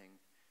bad thing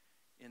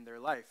in their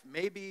life.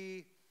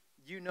 Maybe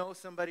you know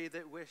somebody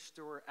that wished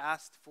or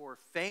asked for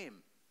fame.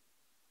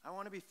 I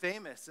want to be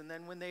famous. And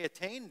then when they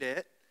attained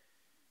it,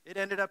 it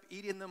ended up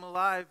eating them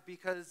alive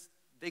because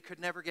they could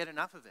never get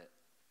enough of it.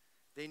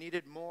 They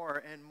needed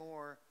more and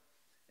more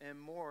and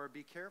more.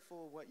 Be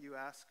careful what you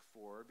ask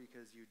for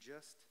because you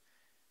just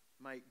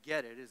might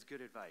get it is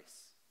good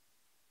advice.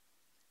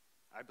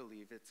 I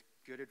believe it's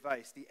good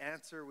advice. The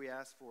answer we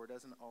ask for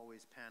doesn't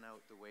always pan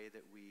out the way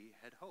that we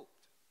had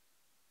hoped.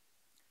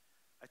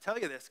 I tell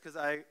you this because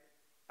I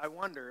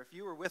wonder if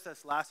you were with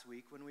us last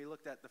week when we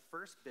looked at the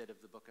first bit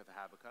of the book of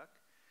Habakkuk,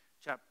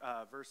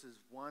 verses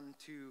 1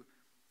 to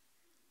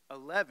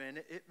 11,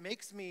 it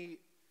makes me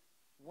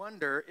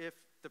wonder if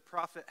the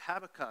prophet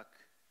Habakkuk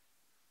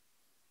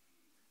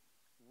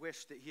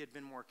wished that he had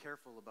been more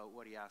careful about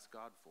what he asked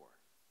God for.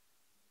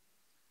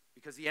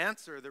 Because the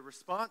answer, the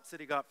response that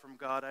he got from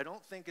God, I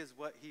don't think is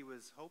what he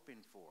was hoping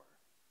for.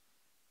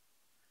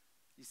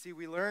 You see,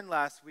 we learned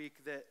last week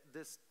that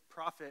this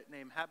prophet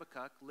named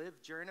Habakkuk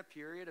lived during a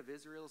period of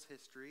Israel's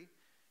history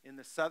in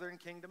the southern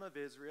kingdom of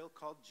Israel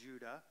called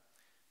Judah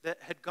that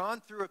had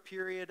gone through a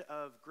period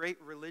of great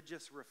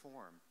religious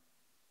reform.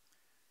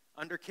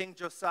 Under King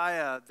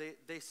Josiah,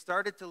 they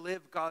started to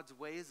live God's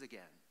ways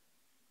again.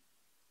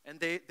 And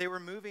they were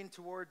moving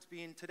towards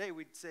being, today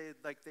we'd say,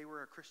 like they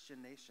were a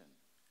Christian nation.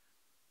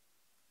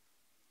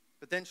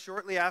 But then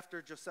shortly after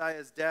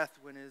Josiah's death,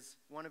 when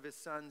one of his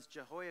sons,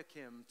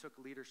 Jehoiakim, took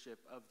leadership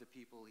of the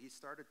people, he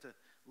started to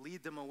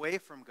lead them away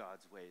from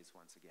God's ways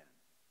once again,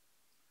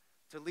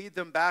 to lead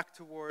them back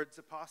towards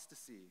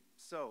apostasy.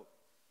 So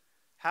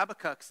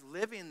Habakkuk's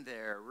living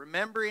there,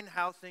 remembering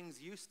how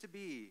things used to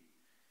be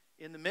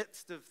in the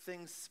midst of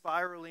things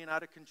spiraling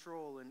out of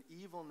control and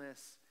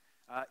evilness,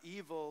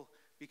 evil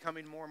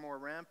becoming more and more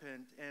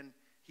rampant. And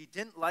he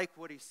didn't like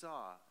what he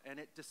saw, and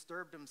it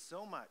disturbed him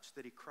so much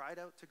that he cried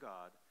out to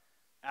God,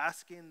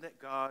 asking that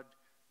God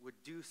would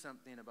do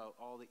something about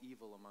all the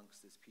evil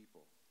amongst his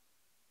people.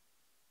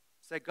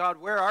 Say,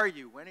 God, where are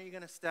you? When are you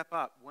going to step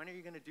up? When are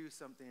you going to do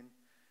something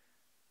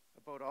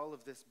about all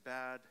of this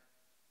bad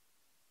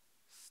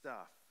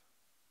stuff?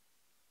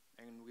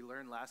 And we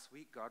learned last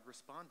week, God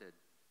responded.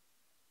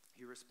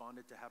 He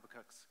responded to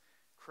Habakkuk's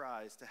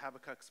cries, to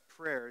Habakkuk's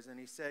prayers, and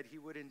he said he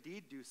would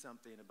indeed do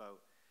something about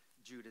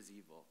Judah's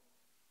evil.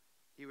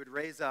 He would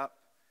raise up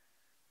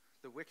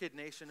the wicked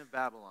nation of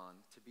Babylon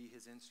to be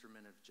his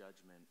instrument of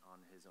judgment on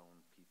his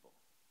own people.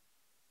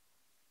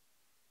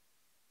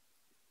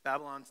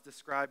 Babylon's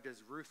described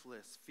as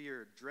ruthless,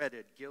 feared,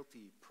 dreaded,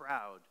 guilty,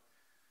 proud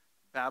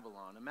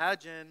Babylon.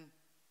 Imagine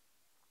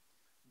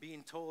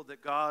being told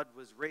that God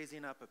was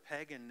raising up a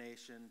pagan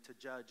nation to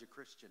judge a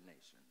Christian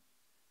nation.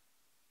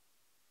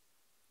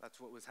 That's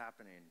what was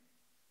happening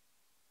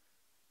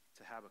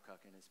to Habakkuk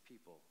and his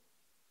people.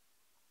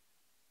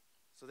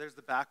 So there's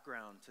the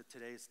background to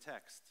today's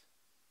text.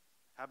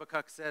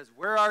 Habakkuk says,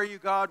 where are you,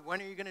 God?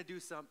 When are you going to do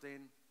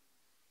something?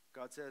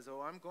 God says,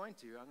 I'm going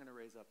to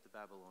raise up the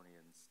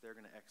Babylonians. They're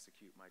going to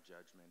execute my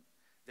judgment.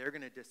 They're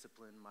going to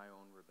discipline my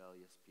own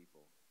rebellious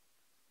people.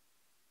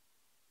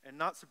 And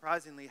not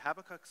surprisingly,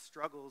 Habakkuk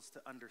struggles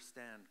to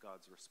understand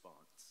God's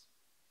response.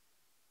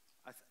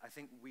 I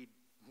think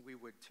we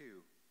would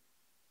too.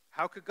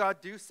 How could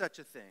God do such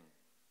a thing?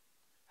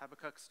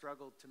 Habakkuk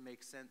struggled to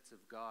make sense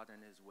of God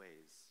and his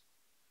ways.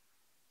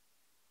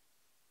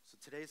 So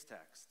today's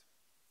text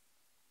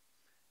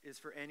is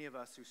for any of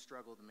us who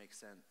struggle to make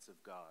sense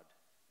of God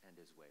and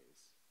his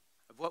ways,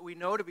 of what we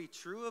know to be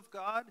true of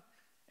God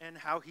and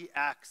how he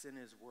acts in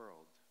his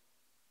world.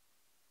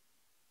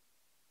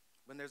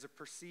 When there's a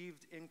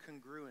perceived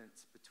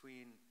incongruence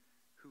between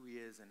who he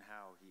is and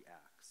how he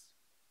acts.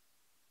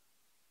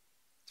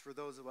 It's for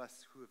those of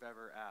us who have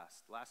ever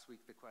asked. Last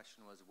week the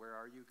question was, where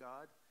are you,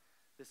 God?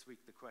 This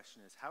week the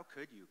question is, how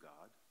could you,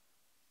 God?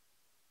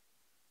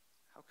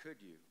 How could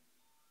you?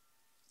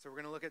 So we're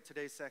going to look at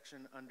today's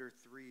section under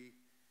 3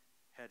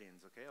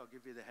 headings, okay? I'll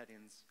give you the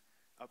headings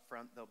up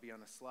front. They'll be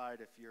on a slide.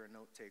 If you're a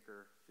note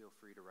taker, feel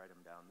free to write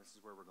them down. This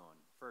is where we're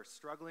going. First,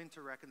 struggling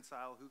to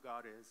reconcile who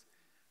God is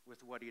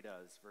with what he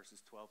does,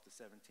 verses 12 to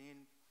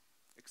 17.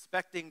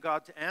 Expecting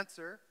God to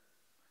answer,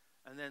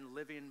 and then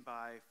living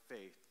by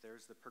faith.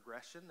 There's the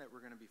progression that we're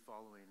going to be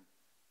following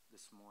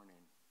this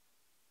morning.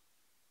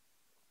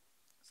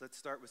 So let's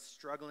start with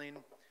struggling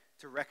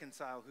to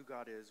reconcile who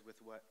God is with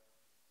what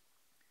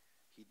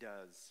he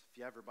does. If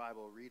you have your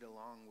Bible, read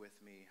along with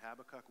me.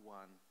 Habakkuk 1,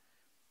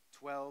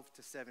 12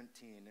 to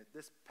 17.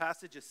 This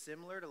passage is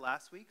similar to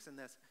last week's in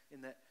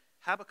that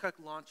Habakkuk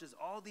launches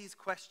all these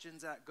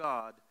questions at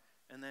God,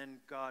 and then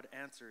God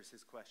answers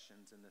his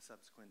questions in the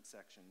subsequent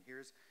section.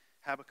 Here's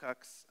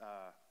Habakkuk's,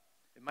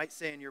 it might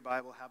say in your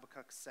Bible,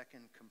 Habakkuk's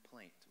second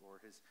complaint, or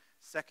his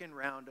second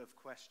round of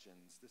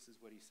questions. This is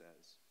what he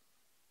says.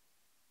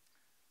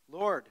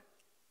 Lord,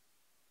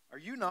 are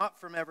you not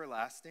from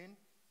everlasting?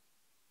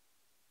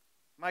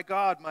 My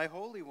God, my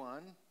Holy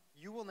One,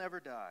 you will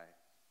never die.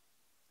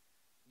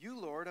 You,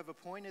 Lord, have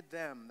appointed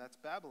them, that's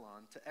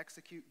Babylon, to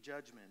execute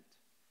judgment.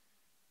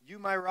 You,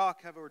 my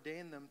rock, have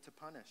ordained them to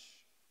punish.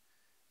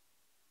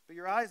 But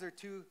your eyes are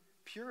too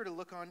pure to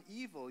look on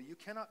evil. You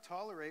cannot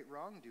tolerate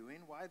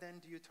wrongdoing. Why then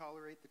do you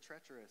tolerate the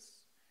treacherous?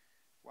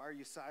 Why are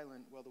you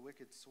silent while the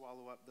wicked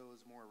swallow up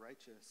those more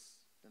righteous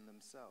than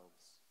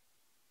themselves?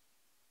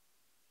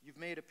 You've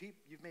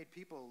made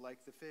people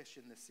like the fish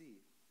in the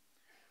sea,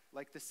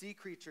 like the sea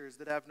creatures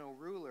that have no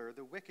ruler.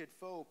 The wicked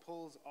foe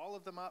pulls all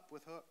of them up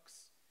with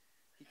hooks.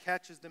 He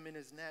catches them in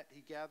his net.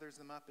 He gathers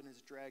them up in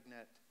his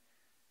dragnet,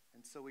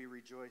 and so he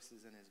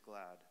rejoices and is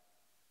glad.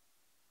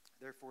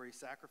 Therefore he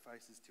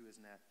sacrifices to his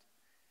net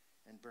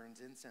and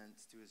burns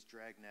incense to his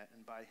dragnet,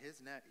 and by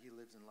his net he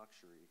lives in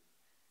luxury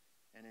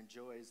and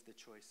enjoys the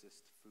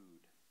choicest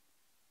food.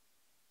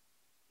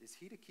 Is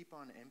he to keep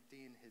on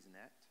emptying his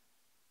net,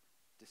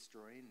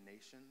 destroying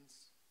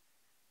nations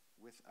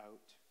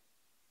without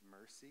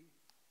mercy?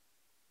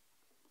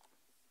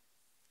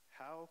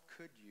 How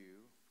could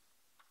you,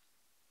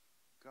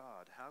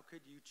 God, how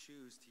could you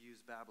choose to use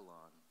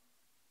Babylon,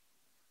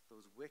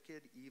 those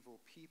wicked,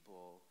 evil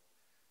people,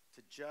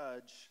 to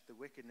judge the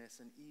wickedness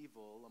and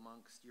evil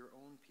amongst your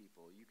own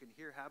people? You can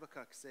hear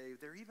Habakkuk say,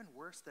 they're even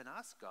worse than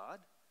us, God.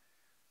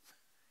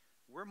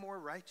 We're more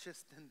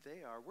righteous than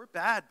they are. We're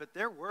bad, but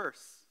they're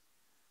worse.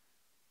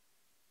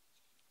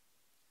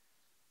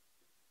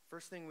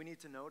 First thing we need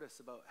to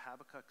notice about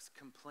Habakkuk's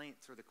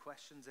complaints, or the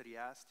questions that he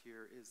asked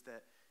here, is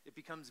that it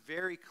becomes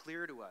very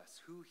clear to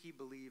us who he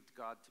believed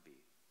God to be.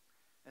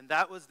 And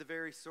that was the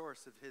very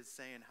source of his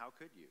saying, how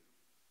could you?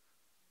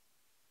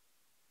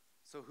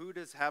 So who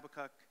does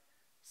Habakkuk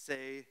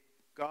say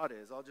God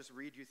is? I'll just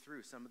read you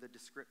through some of the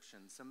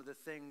descriptions. Some of the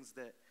things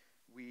that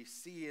we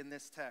see in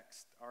this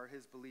text are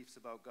his beliefs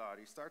about God.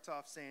 He starts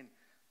off saying,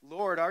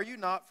 Lord, are you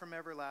not from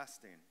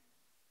everlasting?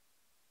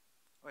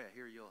 Oh yeah,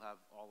 here you'll have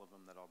all of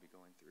them that I'll be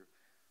going through.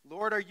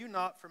 Lord, are you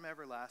not from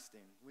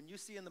everlasting? When you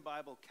see in the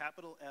Bible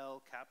capital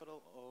L,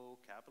 capital O,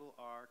 capital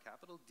R,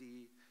 capital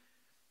D,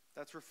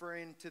 that's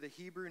referring to the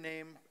Hebrew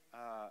name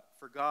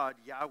for God,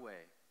 Yahweh,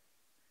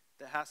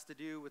 that has to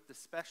do with the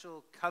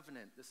special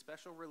covenant, the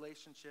special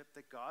relationship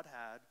that God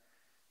had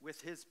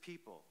with his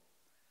people.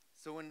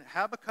 So when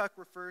Habakkuk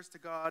refers to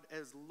God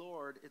as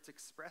Lord, it's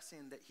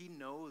expressing that he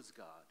knows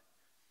God.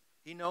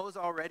 He knows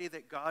already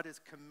that God is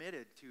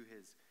committed to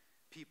his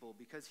people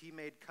because he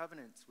made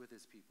covenants with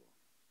his people.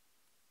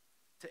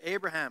 To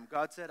Abraham,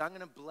 God said, I'm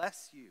going to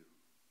bless you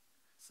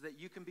so that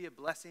you can be a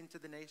blessing to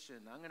the nation.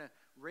 I'm going to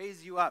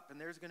raise you up, and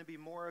there's going to be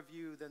more of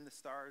you than the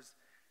stars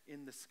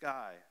in the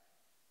sky.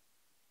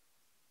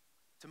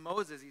 To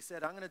Moses, he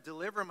said, I'm going to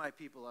deliver my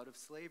people out of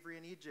slavery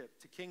in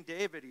Egypt. To King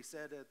David, he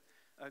said,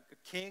 a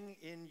king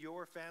in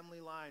your family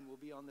line will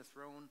be on the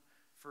throne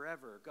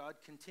forever. God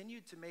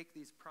continued to make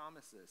these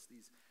promises,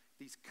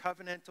 these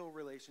covenantal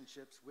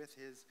relationships with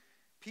his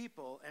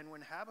people. And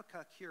when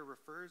Habakkuk here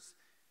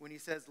when he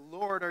says,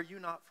 Lord, are you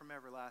not from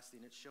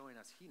everlasting, it's showing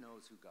us he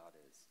knows who God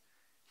is.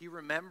 He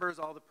remembers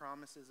all the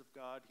promises of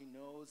God. He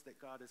knows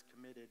that God is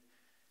committed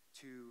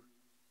to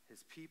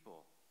his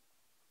people.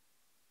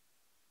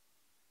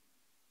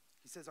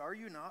 He says, are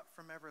you not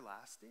from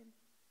everlasting?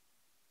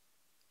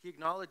 He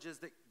acknowledges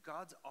that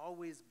God's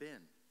always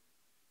been.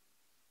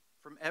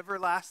 From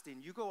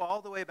everlasting, you go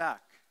all the way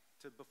back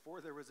to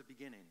before there was a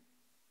beginning.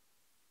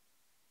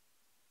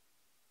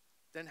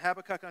 Then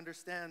Habakkuk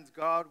understands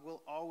God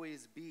will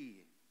always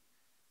be.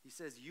 He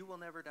says, you will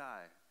never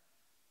die.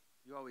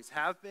 You always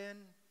have been.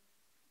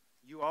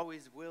 You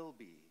always will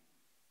be.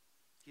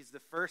 He's the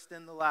first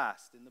and the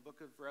last. In the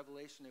book of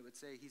Revelation, it would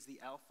say he's the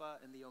Alpha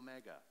and the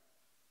Omega.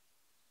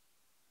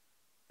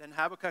 Then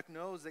Habakkuk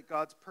knows that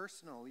God's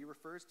personal. He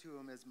refers to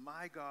him as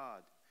my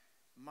God,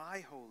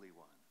 my Holy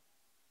One.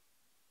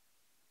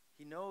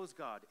 He knows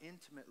God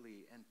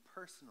intimately and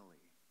personally.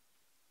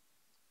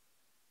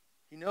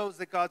 He knows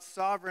that God's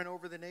sovereign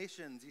over the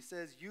nations. He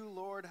says, you,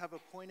 Lord, have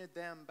appointed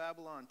them,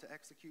 Babylon, to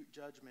execute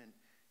judgment.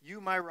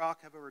 You, my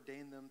rock, have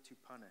ordained them to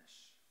punish.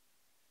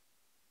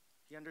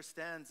 He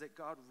understands that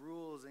God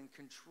rules and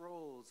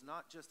controls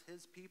not just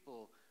his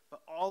people,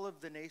 but all of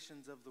the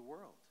nations of the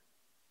world.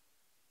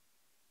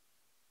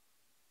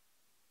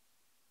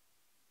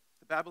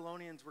 The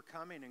Babylonians were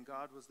coming, and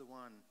God was the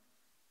one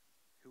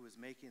who was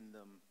making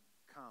them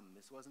come.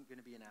 This wasn't going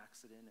to be an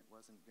accident. It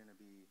wasn't going to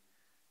be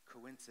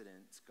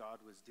coincidence. God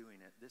was doing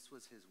it. This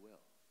was his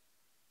will.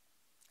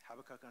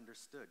 Habakkuk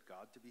understood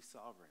God to be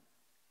sovereign.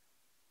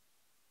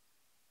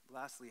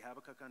 Lastly,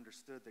 Habakkuk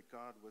understood that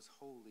God was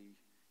holy.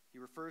 He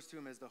refers to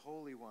him as the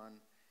Holy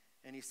One,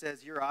 and he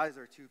says, your eyes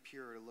are too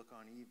pure to look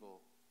on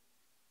evil.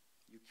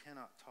 You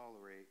cannot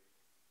tolerate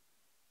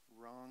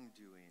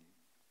wrongdoing.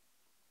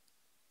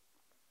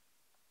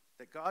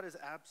 That God is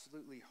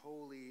absolutely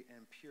holy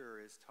and pure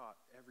is taught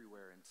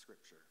everywhere in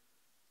Scripture.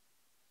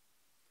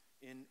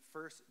 In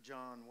 1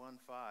 John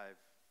 1:5,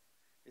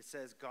 it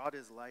says, God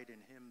is light,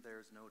 in him there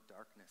is no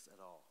darkness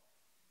at all.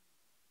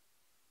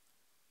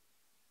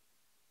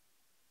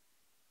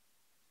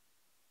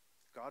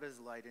 God is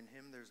light, in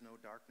him there's no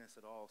darkness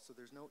at all. So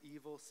there's no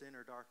evil, sin,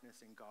 or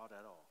darkness in God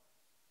at all,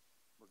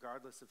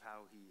 regardless of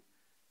how he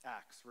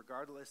acts,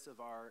 regardless of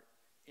our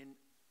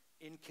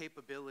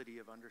incapability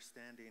of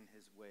understanding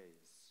his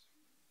ways.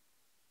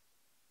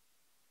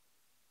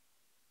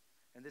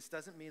 And this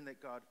doesn't mean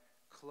that God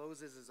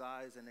closes his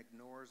eyes and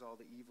ignores all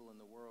the evil in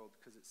the world,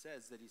 because it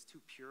says that he's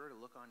too pure to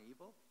look on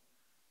evil.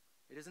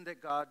 It isn't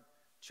that God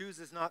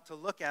chooses not to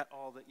look at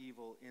all the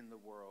evil in the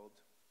world.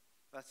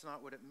 That's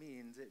not what it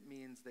means. It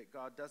means that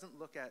God doesn't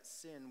look at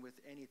sin with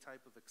any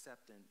type of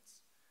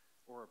acceptance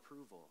or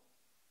approval.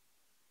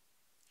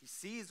 He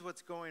sees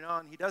what's going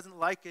on. He doesn't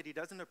like it. He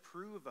doesn't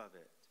approve of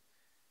it.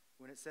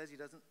 When it says he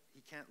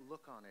can't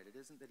look on it, it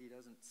isn't that he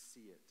doesn't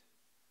see it.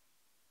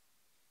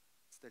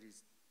 It's that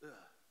he's, ugh.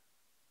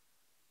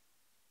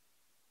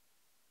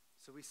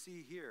 So we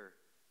see here,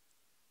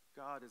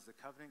 God is the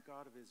covenant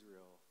God of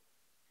Israel.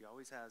 He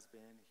always has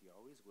been. He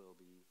always will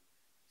be.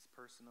 He's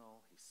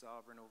personal. He's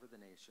sovereign over the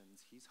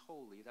nations. He's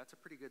holy. That's a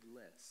pretty good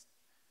list.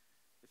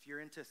 If you're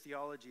into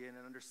theology and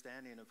an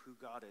understanding of who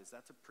God is,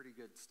 that's a pretty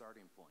good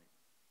starting point.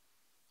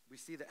 We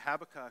see that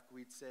Habakkuk,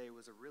 we'd say,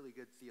 was a really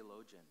good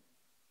theologian.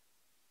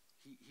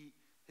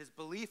 His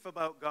belief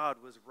about God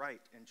was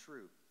right and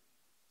true.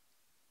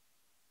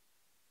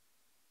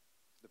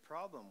 The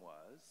problem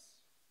was,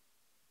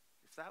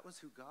 if that was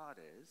who God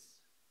is,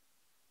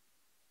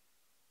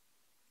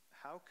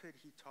 how could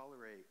he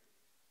tolerate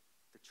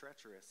the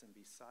treacherous and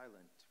be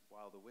silent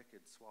while the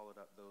wicked swallowed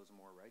up those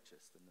more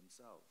righteous than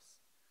themselves?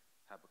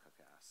 Habakkuk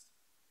asked.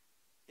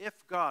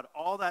 If God,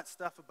 all that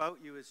stuff about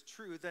you is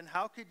true, then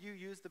how could you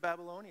use the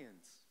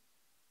Babylonians?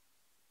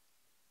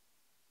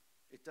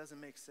 It doesn't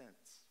make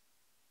sense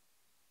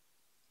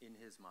in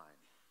his mind.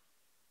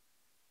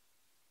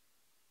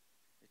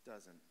 It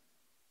doesn't.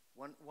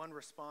 One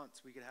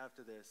response we could have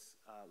to this,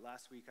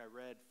 last week I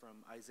read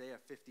from Isaiah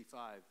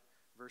 55,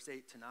 verse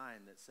 8 to 9,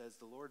 that says,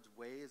 the Lord's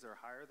ways are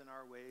higher than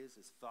our ways,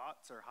 his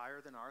thoughts are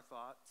higher than our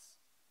thoughts.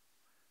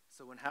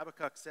 So when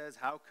Habakkuk says,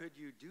 how could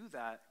you do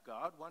that,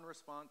 God, one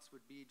response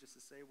would be just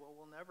to say, well,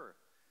 we'll never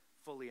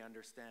fully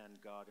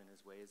understand God and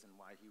his ways and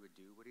why he would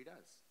do what he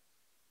does.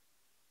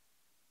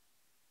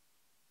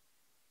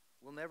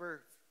 We'll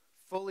never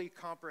fully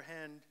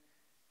comprehend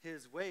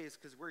his ways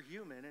because we're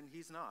human and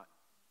he's not.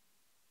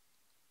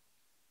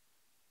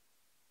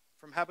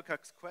 From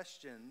Habakkuk's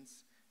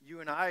questions, you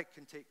and I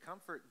can take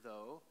comfort,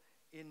 though,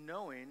 in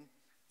knowing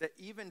that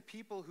even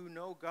people who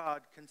know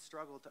God can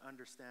struggle to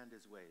understand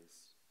his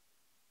ways.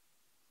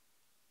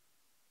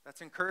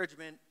 That's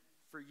encouragement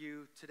for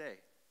you today.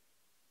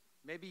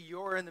 Maybe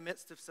you're in the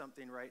midst of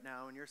something right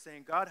now and you're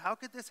saying, God, how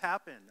could this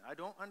happen? I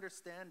don't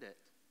understand it.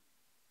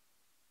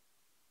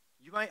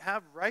 You might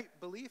have right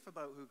belief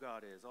about who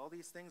God is, all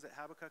these things that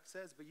Habakkuk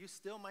says, but you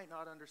still might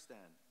not understand.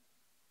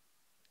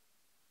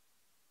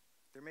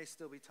 There may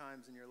still be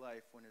times in your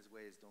life when his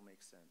ways don't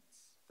make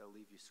sense. They'll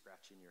leave you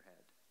scratching your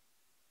head.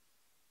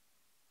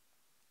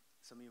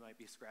 Some of you might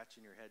be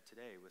scratching your head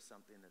today with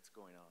something that's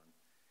going on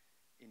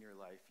in your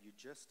life. You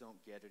just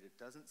don't get it. It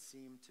doesn't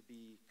seem to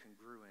be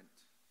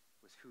congruent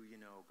with who you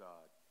know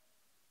God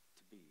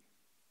to be.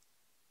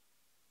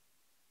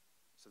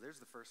 So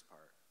there's the first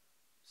part.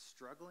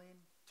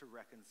 Struggling to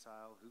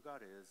reconcile who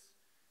God is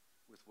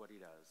with what he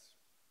does.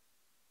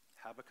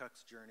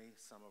 Habakkuk's journey,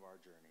 some of our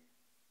journey.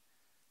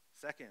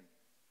 Second,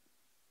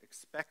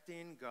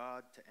 expecting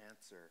God to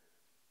answer.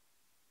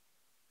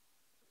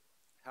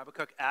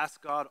 Habakkuk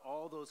asked God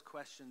all those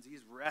questions.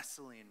 He's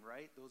wrestling,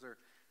 right? Those are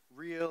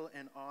real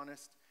and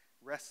honest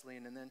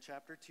wrestling. And then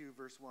chapter 2,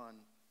 verse 1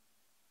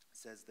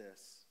 says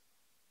this.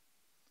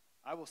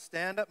 I will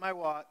stand at my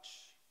watch,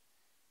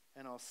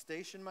 and I'll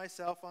station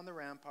myself on the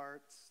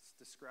ramparts. It's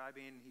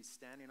describing he's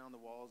standing on the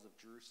walls of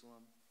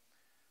Jerusalem.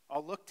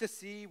 I'll look to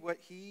see what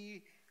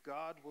he,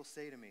 God, will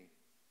say to me,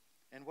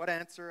 and what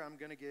answer I'm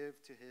going to give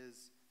to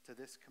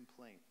this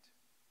complaint.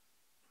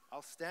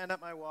 I'll stand at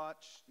my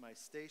watch, my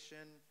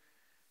station.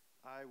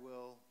 I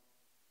will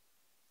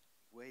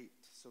wait.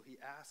 So he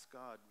asks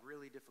God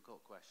really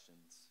difficult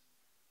questions.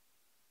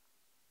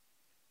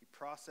 He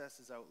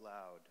processes out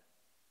loud,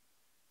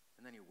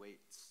 and then he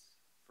waits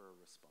for a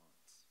response.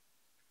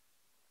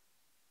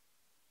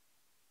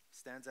 He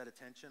stands at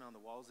attention on the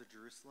walls of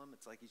Jerusalem.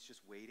 It's like he's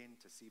just waiting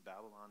to see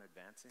Babylon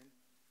advancing.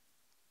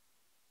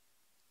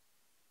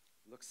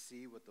 Look,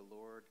 see what the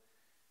Lord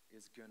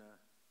is going to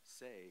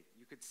say.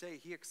 You could say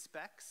he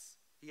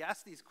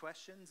asks these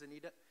questions, and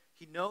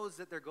he knows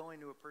that they're going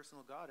to a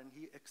personal God, and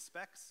he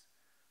expects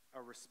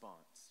a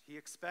response. He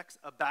expects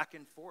a back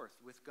and forth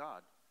with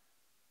God.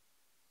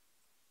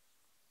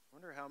 I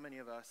wonder how many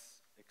of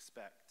us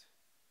expect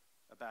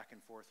a back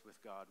and forth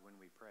with God when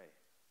we pray.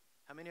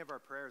 How many of our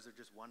prayers are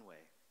just one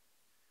way?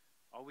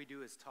 All we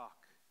do is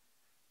talk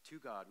to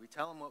God. We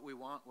tell him what we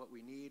want, what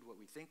we need, what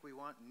we think we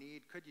want and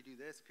need. Could you do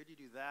this? Could you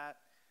do that?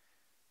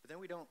 But then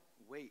we don't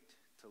wait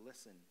to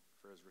listen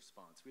for his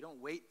response. We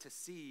don't wait to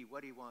see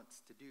what he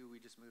wants to do. We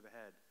just move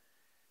ahead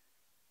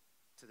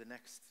to the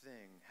next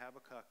thing.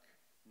 Habakkuk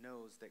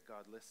knows that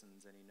God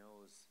listens, and he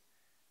knows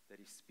that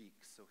he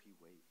speaks, so he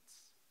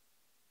waits.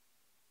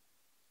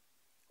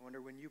 I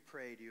wonder, when you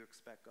pray, do you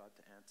expect God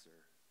to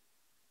answer?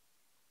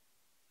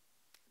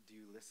 Do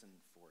you listen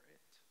for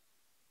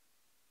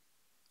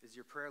it? Is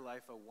your prayer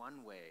life a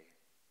one-way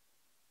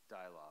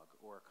dialogue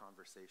or a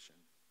conversation?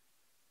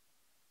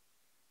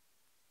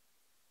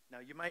 Now,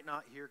 you might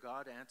not hear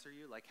God answer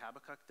you like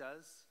Habakkuk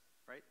does,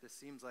 right? This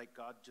seems like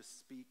God just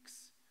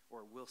speaks,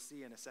 or we'll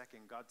see in a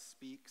second, God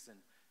speaks, and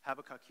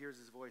Habakkuk hears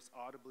his voice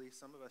audibly.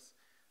 Some of us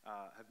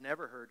have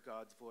never heard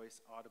God's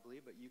voice audibly,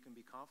 but you can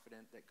be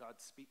confident that God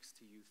speaks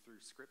to you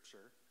through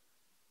Scripture.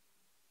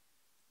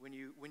 When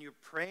you're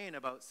praying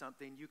about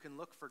something, you can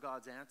look for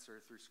God's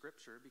answer through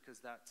Scripture, because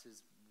that's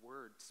his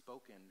word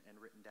spoken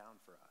and written down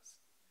for us.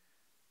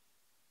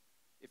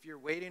 If you're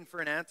waiting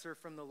for an answer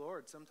from the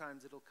Lord,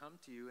 sometimes it'll come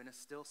to you in a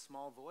still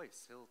small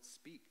voice. He'll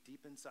speak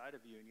deep inside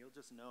of you, and you'll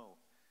just know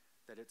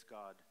that it's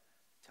God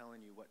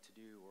telling you what to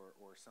do,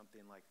 or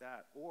something like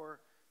that. Or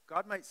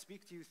God might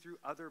speak to you through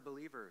other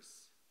believers.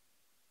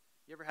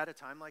 You ever had a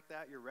time like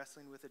that? You're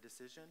wrestling with a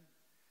decision,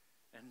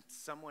 and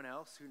someone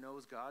else who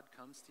knows God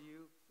comes to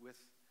you with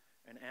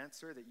an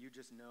answer that you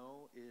just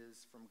know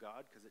is from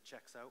God because it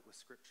checks out with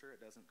Scripture.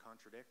 It doesn't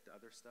contradict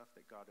other stuff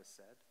that God has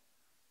said.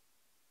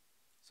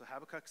 So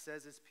Habakkuk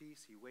says his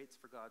piece. He waits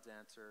for God's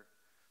answer.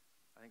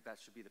 I think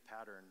that should be the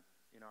pattern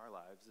in our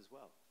lives as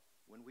well.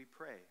 When we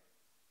pray,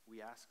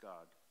 we ask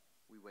God,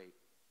 we wait,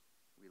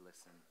 we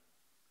listen,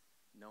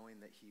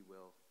 knowing that he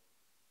will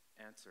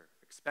answer,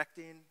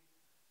 expecting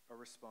a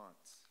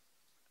response.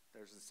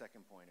 There's the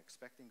second point,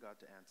 expecting God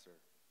to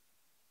answer.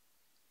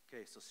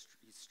 Okay, so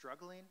he's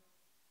struggling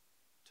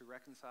to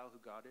reconcile who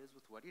God is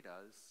with what he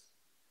does,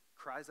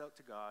 cries out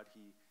to God.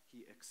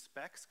 He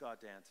expects God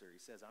to answer.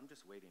 He says, I'm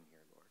just waiting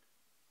here, Lord.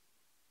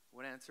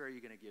 What answer are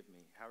you going to give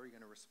me? How are you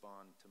going to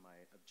respond to my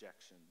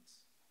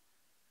objections?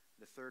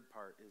 The third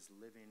part is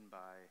living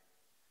by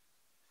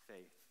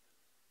faith.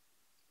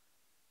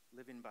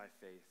 Living by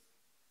faith.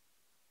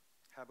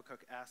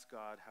 Habakkuk asked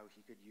God how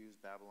he could use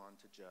Babylon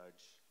to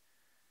judge,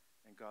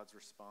 and God's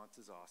response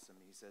is awesome.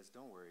 He says,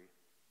 don't worry,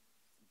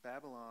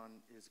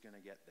 Babylon is going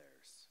to get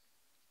theirs.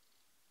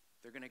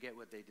 They're going to get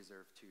what they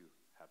deserve too,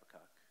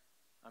 Habakkuk.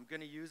 I'm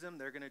going to use them,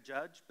 they're going to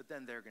judge, but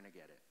then they're going to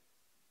get it.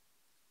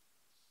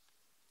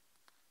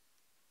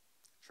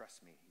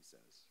 Trust me, he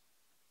says.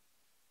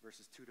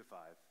 Verses 2 to 5.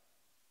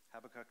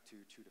 Habakkuk 2,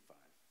 2 to 5.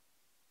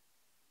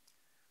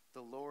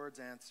 The Lord's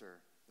answer.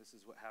 This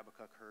is what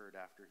Habakkuk heard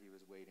after he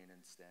was waiting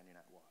and standing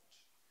at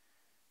watch.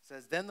 It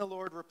says, then the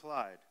Lord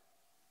replied,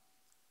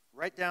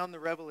 write down the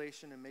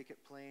revelation and make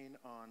it plain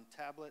on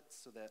tablets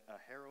so that a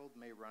herald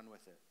may run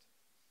with it.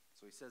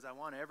 So he says, I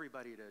want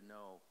everybody to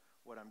know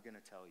what I'm going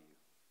to tell you.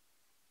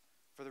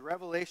 For the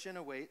revelation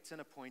awaits an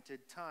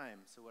appointed time.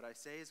 So what I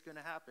say is going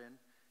to happen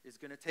is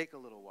going to take a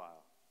little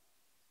while.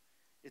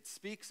 It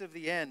speaks of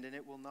the end, and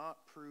it will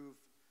not prove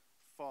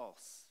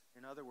false.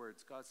 In other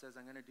words, God says,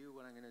 I'm going to do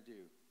what I'm going to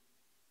do.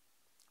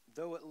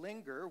 Though it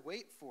linger,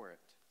 wait for it.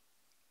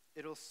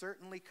 It'll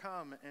certainly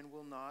come and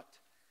will not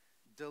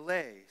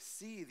delay.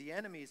 See, the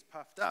enemy is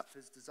puffed up.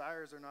 His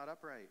desires are not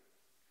upright.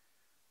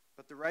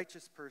 But the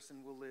righteous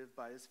person will live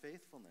by his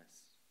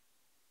faithfulness.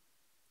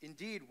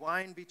 Indeed,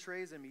 wine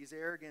betrays him. He's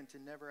arrogant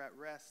and never at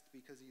rest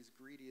because he's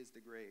greedy as the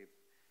grave.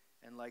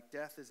 And like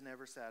death is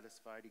never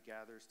satisfied, he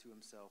gathers to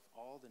himself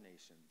all the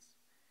nations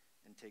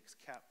and takes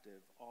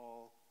captive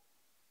all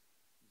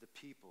the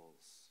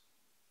peoples.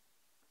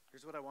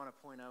 Here's what I want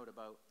to point out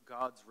about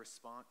God's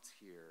response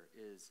here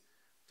is,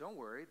 don't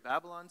worry,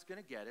 Babylon's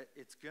going to get it.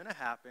 It's going to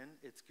happen.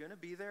 It's going to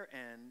be their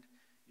end.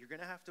 You're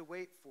going to have to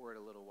wait for it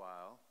a little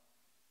while.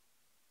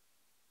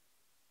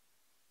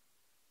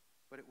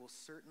 But it will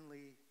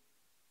certainly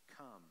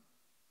come.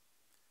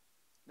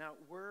 Now,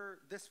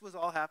 this was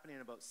all happening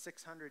about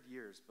 600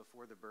 years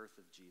before the birth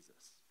of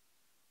Jesus.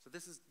 So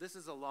this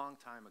is a long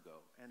time ago.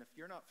 And if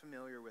you're not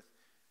familiar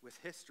with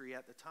history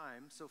at the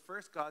time, so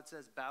first God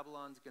says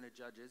Babylon's going to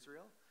judge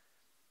Israel.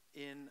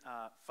 In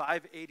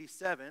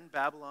 587,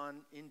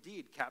 Babylon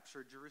indeed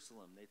captured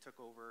Jerusalem. They took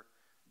over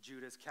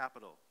Judah's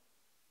capital.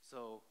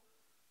 So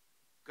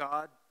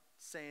God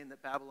saying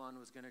that Babylon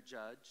was going to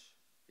judge,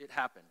 it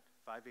happened,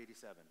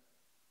 587.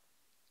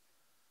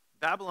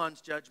 Babylon's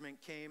judgment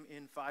came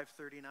in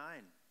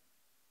 539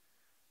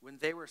 when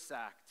they were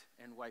sacked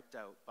and wiped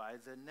out by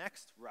the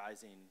next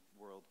rising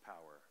world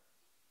power.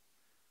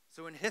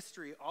 So in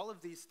history, all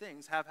of these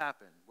things have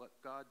happened. What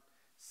God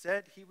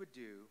said he would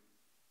do,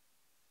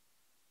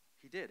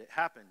 he did. It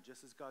happened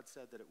just as God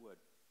said that it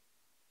would.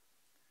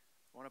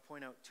 I want to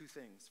point out two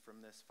things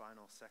from this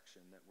final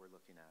section that we're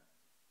looking at.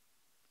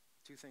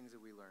 Two things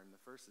that we learn. The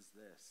first is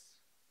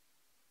this.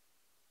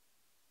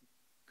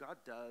 God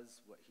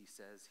does what he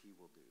says he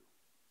will do.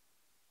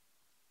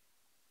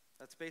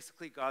 That's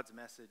basically God's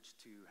message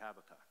to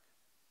Habakkuk.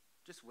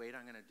 Just wait,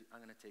 I'm going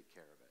to take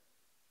care of it.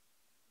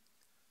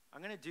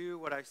 I'm going to do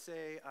what I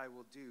say I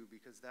will do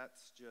because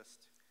that's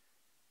just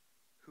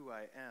who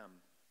I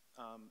am.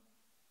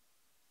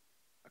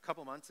 A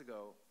couple months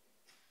ago,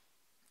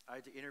 I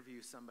had to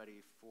interview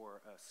somebody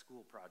for a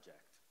school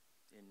project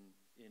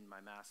in my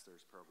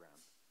master's program.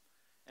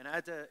 And I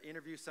had to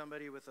interview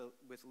somebody with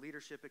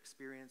leadership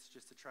experience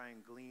just to try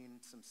and glean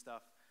some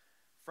stuff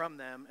from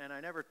them. And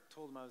I never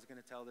told them I was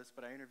going to tell this,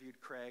 but I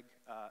interviewed Craig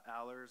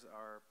Allers,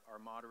 our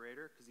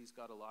moderator, because he's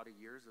got a lot of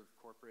years of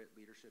corporate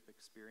leadership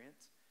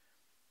experience.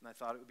 And I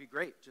thought it would be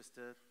great just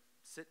to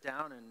sit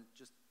down and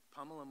just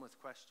pummel him with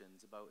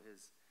questions about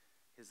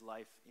his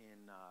life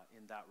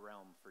in that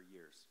realm for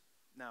years.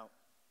 Now,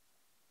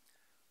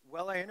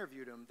 while I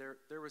interviewed him,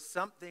 there was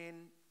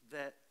something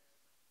that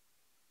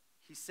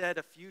he said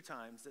a few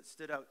times that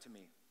stood out to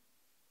me.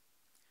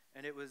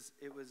 And it was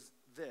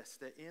this,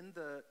 that in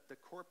the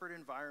corporate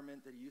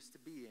environment that he used to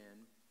be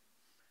in,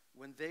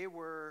 when they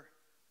were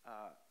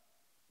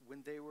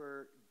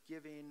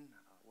giving,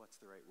 what's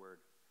the right word?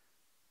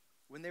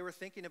 When they were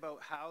thinking about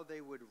how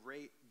they would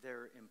rate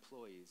their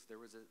employees, there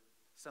was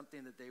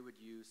something that they would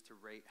use to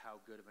rate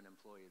how good of an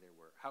employee they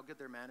were, how good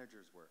their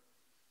managers were.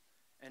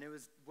 And it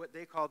was what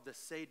they called the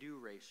say-do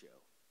ratio.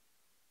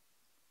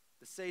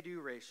 The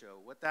say-do ratio.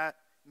 What that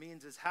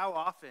means is how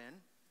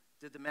often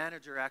did the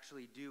manager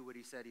actually do what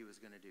he said he was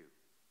going to do.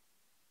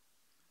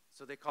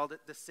 So they called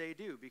it the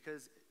say-do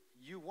because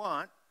you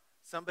want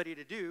somebody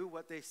to do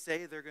what they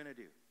say they're going to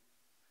do.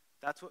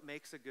 That's what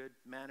makes a good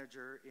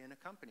manager in a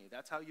company.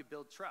 That's how you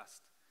build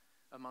trust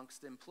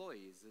amongst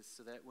employees, is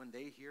so that when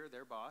they hear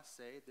their boss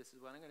say, this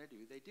is what I'm going to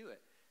do, they do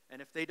it.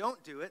 And if they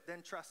don't do it,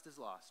 then trust is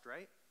lost,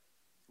 right?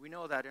 We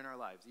know that in our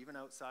lives, even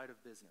outside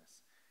of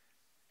business.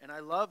 And I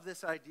love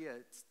this idea.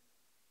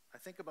 I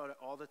think about it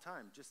all the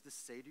time, just the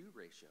say-do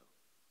ratio.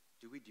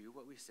 Do we do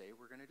what we say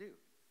we're going to do?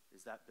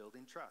 Is that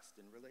building trust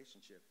in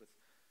relationship with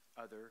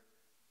other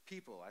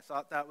people? I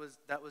thought that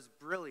was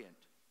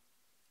brilliant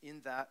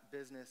in that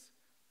business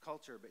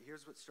culture. But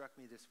here's what struck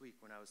me this week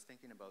when I was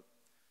thinking about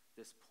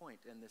this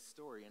point and this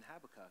story in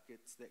Habakkuk.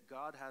 It's that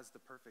God has the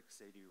perfect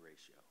say-do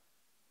ratio.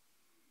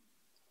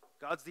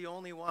 God's the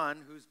only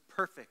one who's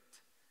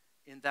perfect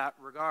in that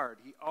regard.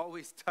 He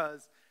always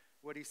does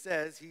what he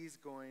says he's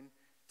going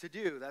to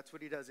do. That's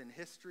what he does in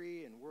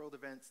history, in world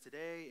events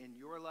today, in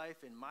your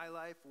life, in my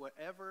life,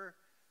 whatever.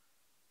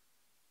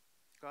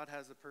 God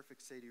has a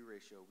perfect say-do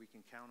ratio. We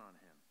can count on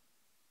him.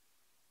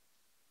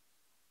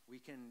 We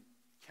can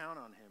count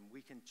on him.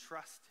 We can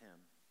trust him.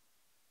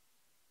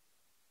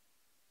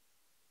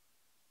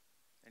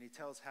 And he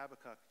tells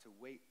Habakkuk to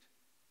wait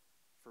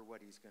for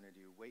what he's going to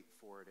do. Wait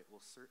for it. It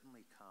will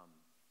certainly come,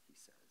 he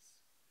says.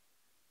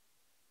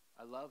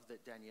 I love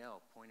that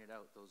Danielle pointed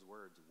out those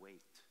words,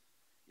 wait,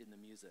 in the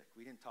music.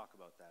 We didn't talk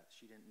about that.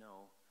 She didn't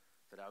know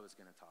that I was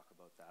going to talk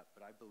about that.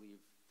 But I believe,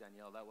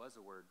 Danielle, that was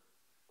a word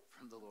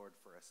from the Lord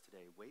for us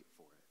today. Wait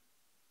for it.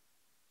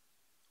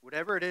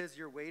 Whatever it is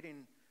you're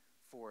waiting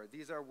for,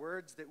 these are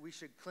words that we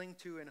should cling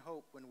to in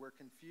hope when we're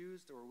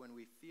confused or when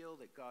we feel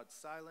that God's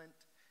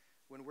silent,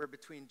 when we're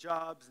between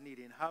jobs,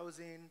 needing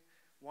housing,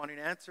 wanting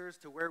answers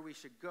to where we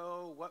should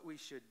go, what we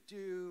should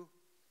do.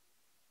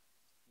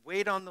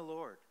 Wait on the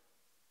Lord.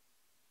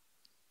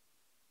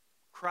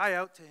 Cry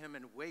out to him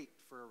and wait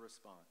for a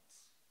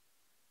response.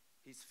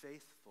 He's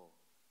faithful.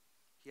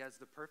 He has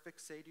the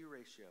perfect say-do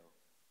ratio.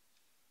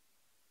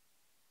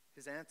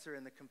 His answer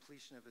in the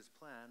completion of his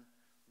plan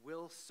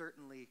will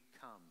certainly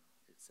come,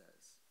 it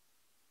says.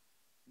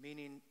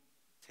 Meaning,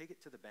 take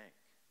it to the bank.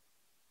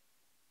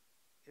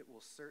 It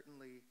will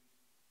certainly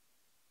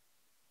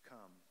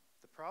come.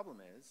 The problem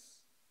is,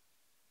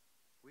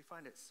 we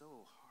find it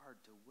so hard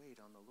to wait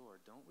on the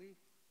Lord, don't we?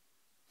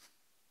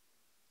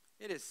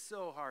 It is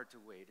so hard to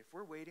wait. If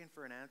we're waiting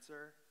for an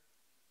answer,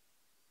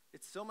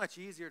 it's so much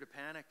easier to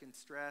panic and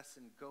stress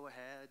and go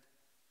ahead.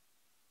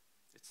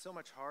 It's so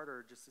much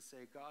harder just to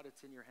say, God,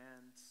 it's in your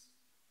hands.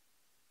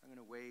 I'm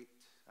going to wait.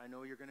 I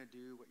know you're going to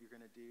do what you're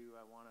going to do.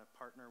 I want to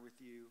partner with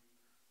you.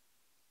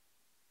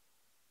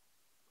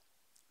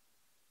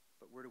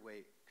 But we're to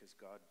wait because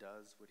God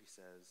does what he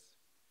says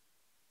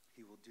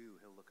he will do.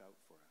 He'll look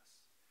out for us.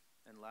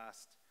 And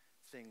last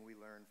thing we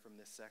learn from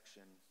this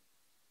section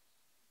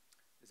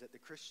is that the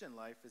Christian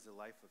life is a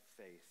life of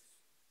faith.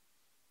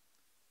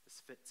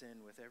 This fits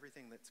in with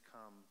everything that's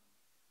come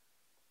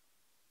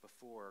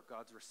before.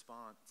 God's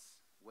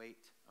response, wait,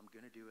 I'm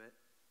going to do it.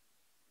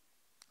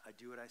 I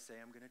do what I say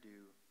I'm going to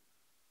do.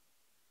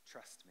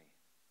 Trust me.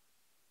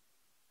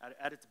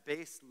 At its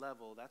base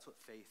level, that's what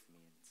faith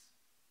means.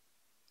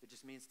 It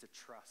just means to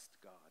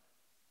trust God,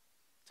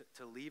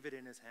 to leave it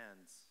in his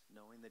hands,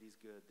 knowing that he's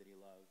good, that he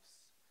loves,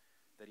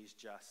 that he's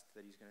just,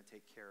 that he's going to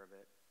take care of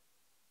it.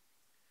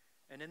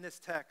 And in this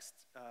text,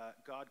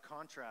 God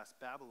contrasts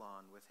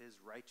Babylon with his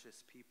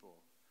righteous people.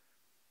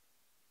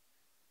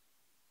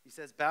 He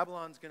says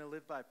Babylon's going to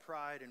live by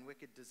pride and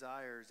wicked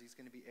desires. He's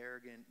going to be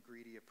arrogant,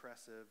 greedy,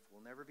 oppressive,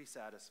 will never be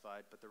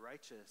satisfied. But the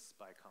righteous,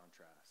 by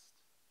contrast,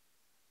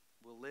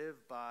 will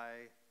live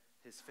by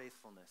his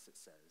faithfulness, it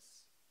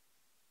says.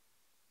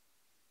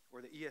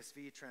 Or the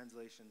ESV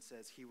translation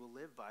says he will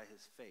live by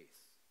his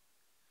faith.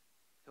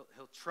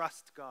 He'll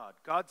trust God.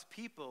 God's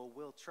people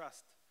will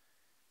trust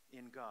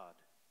in God.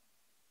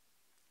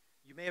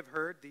 You may have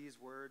heard these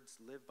words,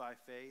 live by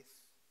faith.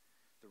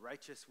 The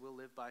righteous will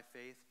live by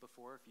faith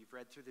before. If you've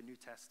read through the New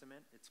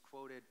Testament, it's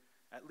quoted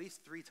at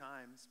least 3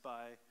 times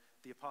by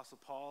the Apostle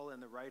Paul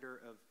and the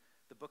writer of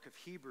the book of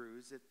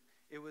Hebrews.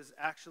 It was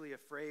actually a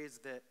phrase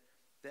that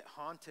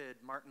haunted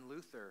Martin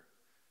Luther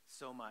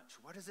so much.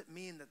 What does it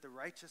mean that the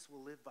righteous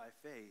will live by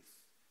faith?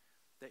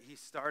 That he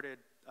started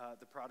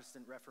the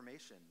Protestant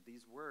Reformation.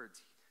 These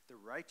words, the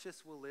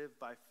righteous will live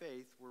by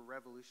faith, were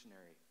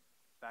revolutionary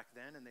back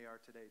then, and they are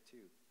today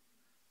too.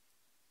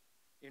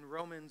 In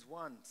Romans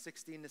 1,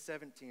 16 to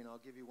 17, I'll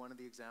give you one of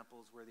the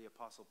examples where the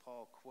Apostle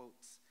Paul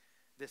quotes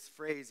this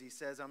phrase. He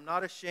says, I'm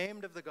not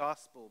ashamed of the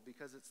gospel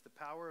because it's the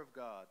power of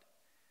God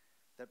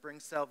that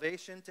brings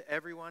salvation to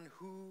everyone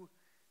who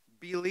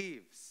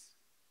believes.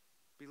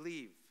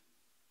 Believe.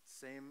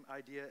 Same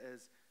idea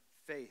as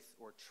faith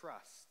or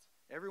trust.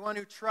 Everyone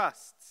who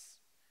trusts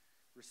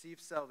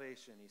receives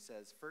salvation, he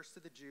says, first to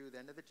the Jew,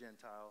 then to the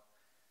Gentile.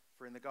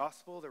 For in the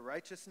gospel, the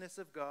righteousness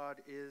of God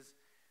is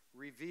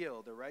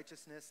revealed, a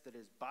righteousness that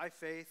is by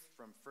faith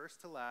from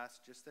first to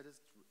last, just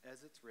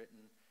as it's written,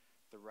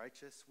 the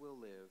righteous will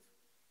live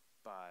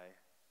by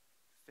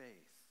faith.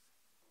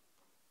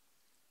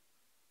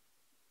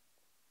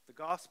 The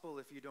gospel,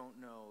 if you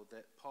don't know,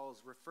 that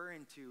Paul's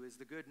referring to is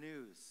the good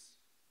news.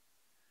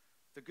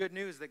 The good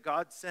news that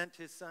God sent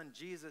his son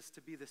Jesus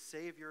to be the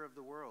Savior of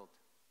the world.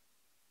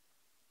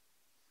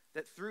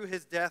 That through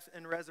his death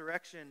and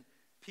resurrection,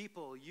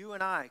 people, you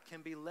and I,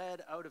 can be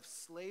led out of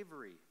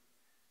slavery,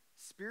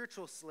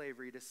 spiritual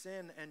slavery to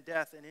sin and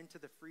death, and into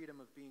the freedom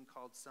of being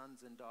called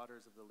sons and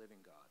daughters of the living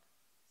God.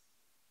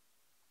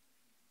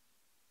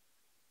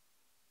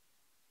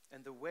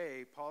 And the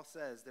way, Paul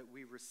says, that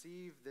we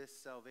receive this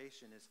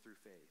salvation is through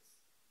faith.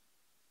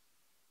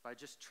 By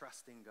just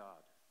trusting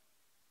God.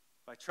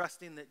 By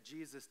trusting that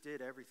Jesus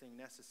did everything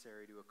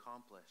necessary to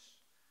accomplish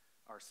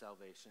our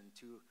salvation,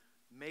 to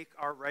make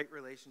our right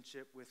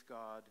relationship with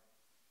God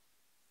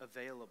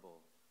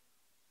available.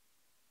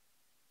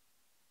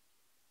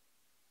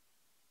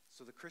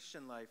 So the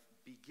Christian life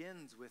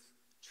begins with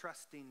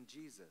trusting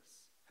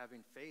Jesus,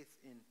 having faith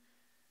in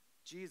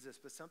Jesus.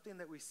 But something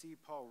that we see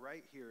Paul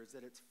write here is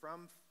that it's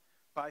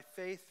by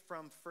faith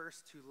from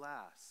first to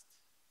last.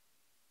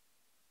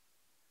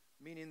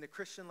 Meaning the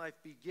Christian life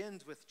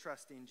begins with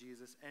trusting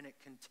Jesus and it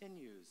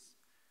continues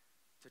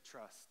to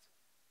trust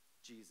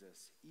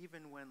Jesus,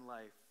 even when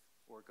life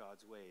or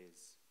God's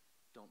ways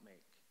don't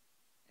make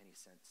any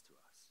sense to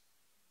us.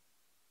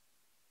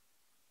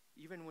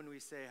 Even when we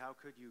say, how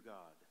could you,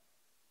 God?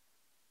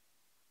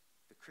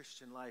 The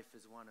Christian life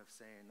is one of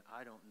saying,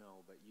 I don't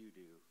know, but you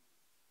do.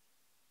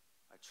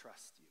 I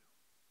trust you.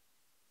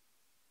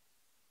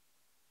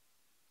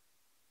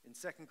 In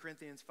 2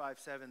 Corinthians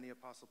 5:7, the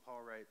Apostle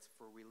Paul writes,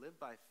 for we live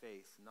by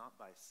faith, not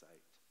by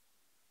sight.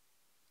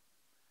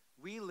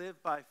 We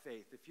live by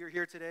faith. If you're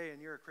here today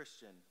and you're a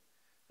Christian,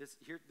 this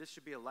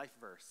should be a life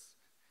verse.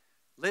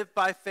 Live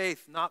by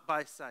faith, not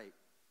by sight.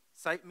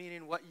 Sight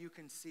meaning what you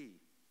can see.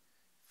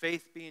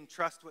 Faith being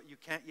trust what you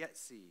can't yet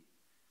see.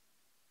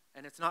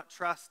 And it's not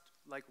trust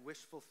like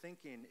wishful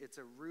thinking. It's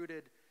a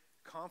rooted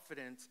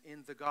confidence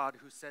in the God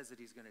who says that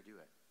he's going to do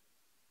it.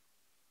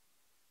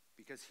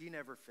 Because he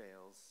never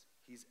fails.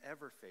 He's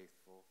ever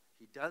faithful.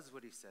 He does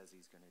what he says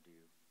he's going to do.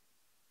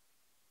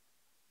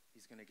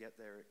 He's going to get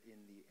there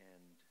in the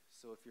end.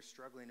 So if you're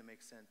struggling to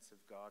make sense of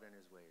God and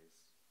his ways,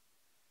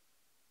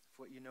 if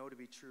what you know to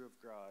be true of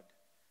God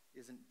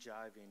isn't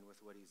jiving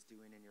with what he's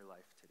doing in your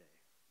life today,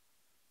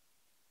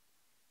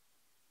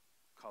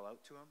 call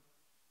out to him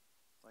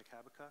like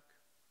Habakkuk.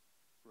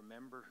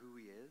 Remember who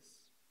he is.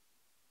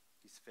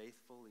 He's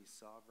faithful. He's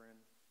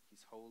sovereign.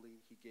 He's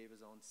holy. He gave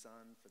his own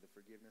son for the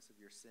forgiveness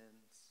of your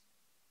sins.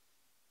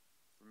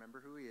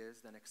 Remember who he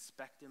is, then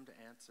expect him to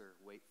answer.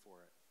 Wait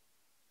for it.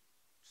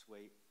 Just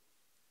wait.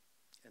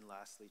 And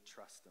lastly,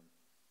 trust him.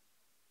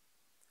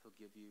 He'll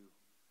give you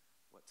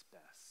what's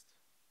best.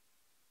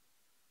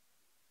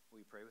 Will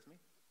you pray with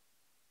me?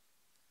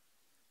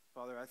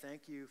 Father, I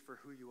thank you for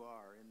who you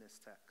are in this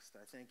text.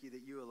 I thank you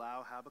that you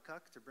allow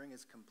Habakkuk to bring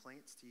his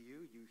complaints to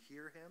you. You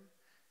hear him,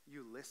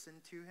 you listen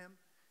to him,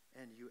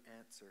 and you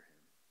answer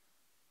him.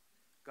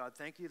 God,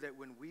 thank you that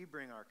when we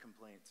bring our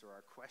complaints or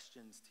our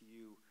questions to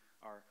you,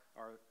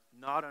 are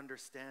not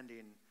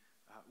understanding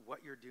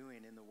what you're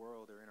doing in the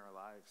world or in our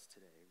lives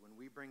today. When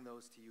we bring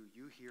those to you,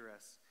 you hear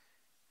us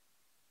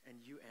and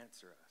you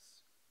answer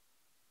us.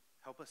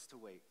 Help us to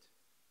wait.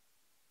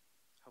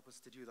 Help us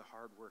to do the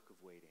hard work of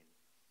waiting.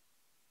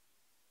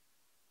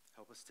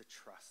 Help us to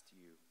trust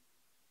you.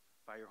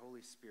 By your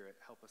Holy Spirit,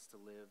 help us to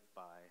live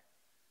by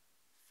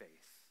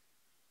faith,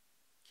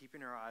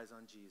 keeping our eyes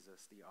on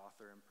Jesus, the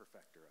author and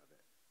perfecter of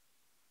it.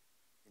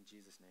 In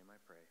Jesus' name I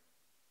pray.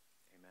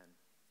 Amen.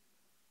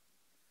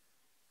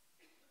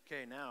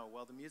 Okay, now,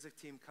 while the music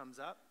team comes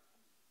up,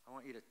 I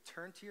want you to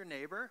turn to your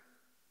neighbor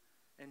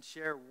and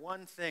share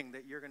one thing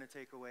that you're going to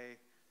take away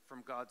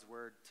from God's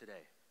word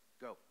today.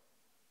 Go.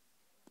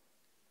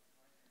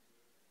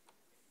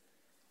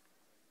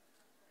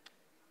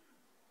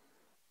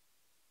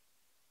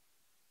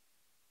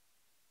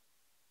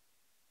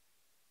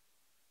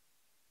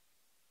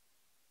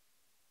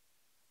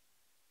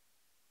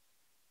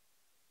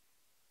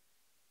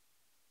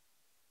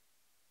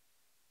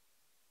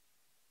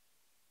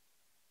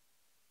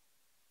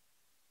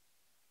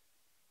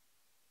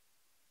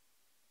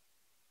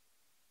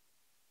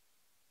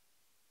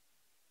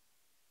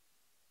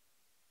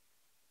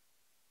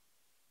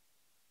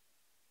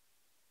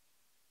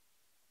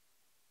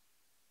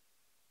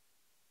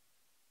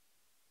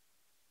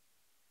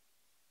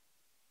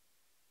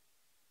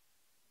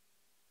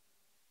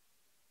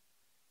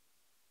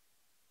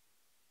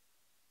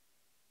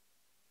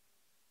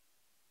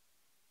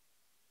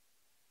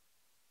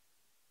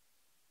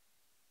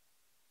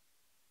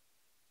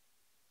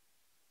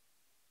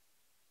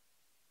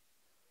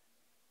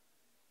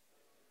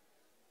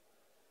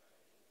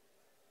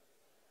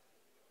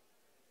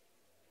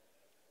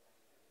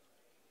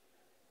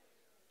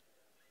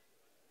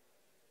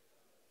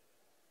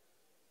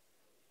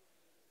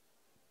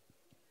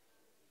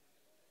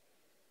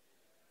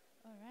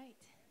 All right.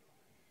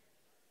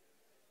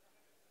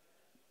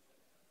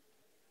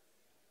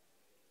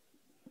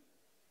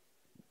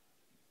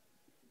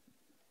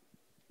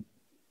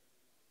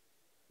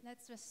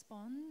 Let's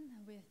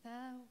respond with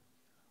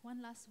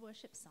one last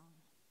worship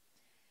song.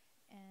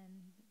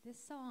 And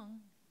this song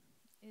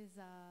is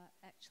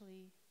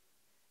actually,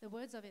 the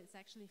words of it is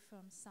actually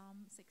from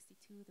Psalm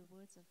 62, the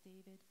words of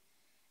David.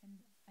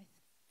 And I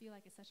feel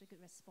like it's such a good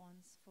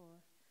response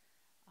for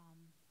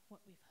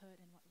what we've heard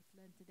and what we've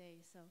learned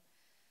today. So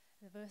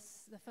the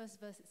first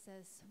verse, it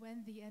says,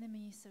 "When the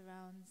enemy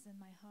surrounds and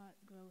my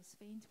heart grows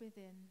faint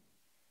within,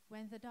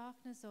 when the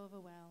darkness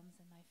overwhelms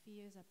and my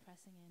fears are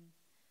pressing in,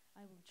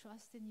 I will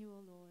trust in you, O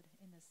Lord.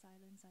 In the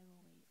silence I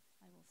will wait.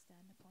 I will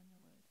stand upon your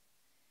word."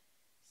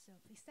 So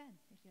please stand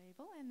if you're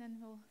able, and then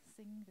we'll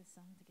sing this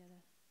song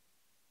together.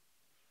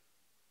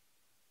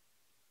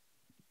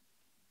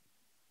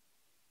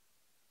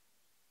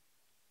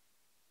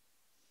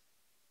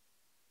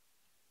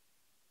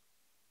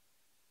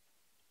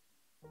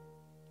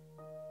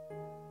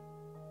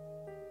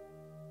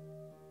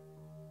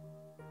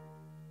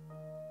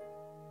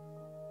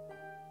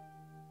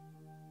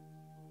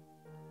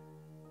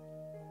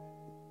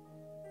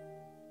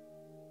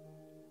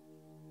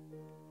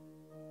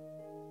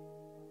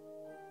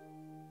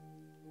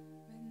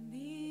 When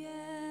the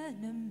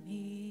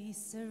enemy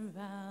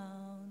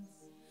surrounds,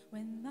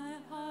 when my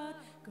heart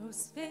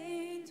grows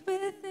faint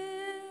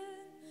within,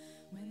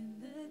 when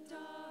the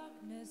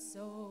darkness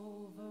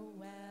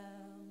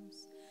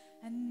overwhelms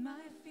and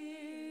my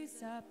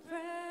fears are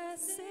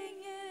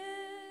pressing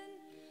in,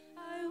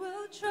 I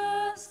will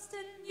trust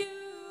in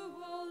you,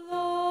 O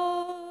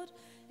Lord.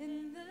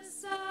 In the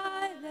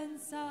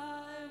silence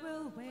I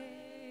will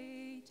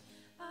wait.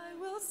 I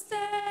will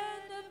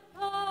stand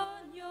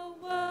upon your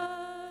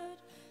word.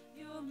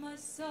 You're my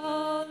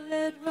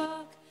solid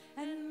rock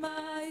and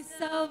my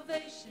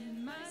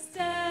salvation, my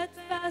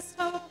steadfast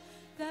hope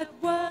that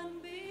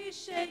won't be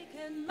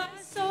shaken. My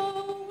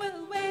soul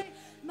will wait,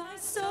 my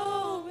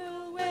soul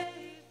will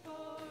wait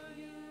for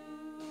you.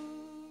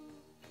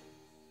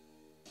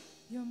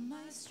 You're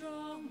my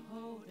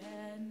stronghold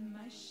and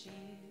my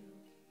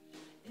shield.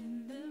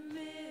 In the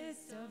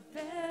midst of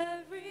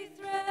every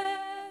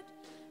threat,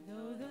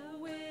 though the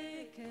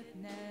wicked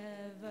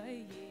never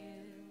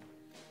yield,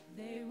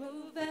 they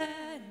will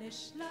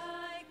vanish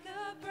like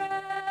a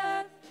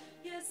breath.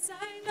 Yes,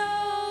 I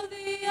know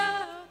the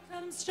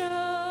outcome's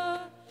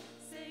sure.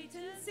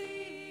 Satan's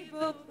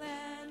evil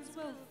plans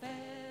will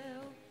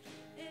fail.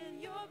 In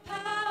your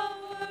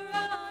power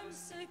I'm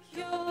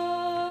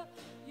secure.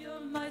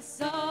 You're my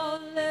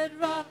solid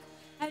rock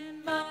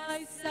and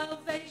my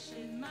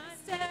salvation, my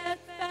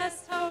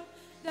steadfast hope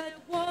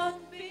that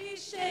won't be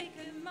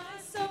shaken. My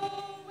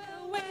soul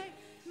will wait,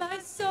 my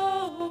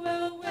soul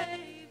will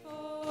wait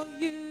for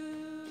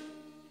you.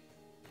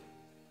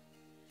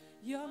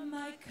 You're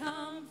my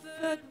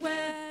comfort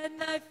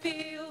when I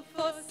feel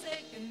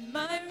forsaken,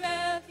 my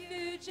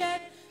refuge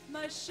and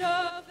my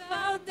sure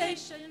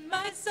foundation.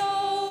 My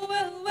soul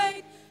will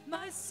wait,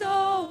 my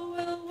soul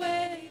will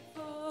wait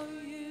for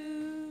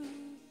you.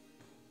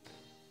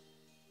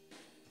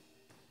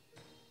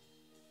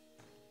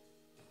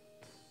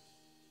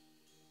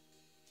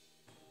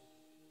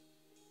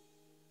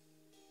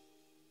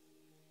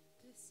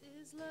 This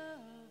is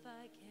love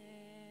I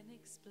can't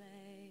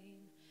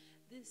explain.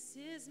 This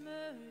is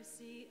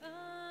mercy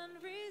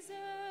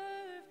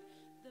unreserved.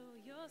 Though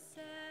your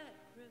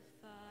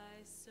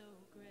sacrifice so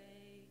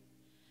great,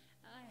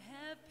 I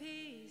have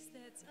peace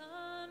that's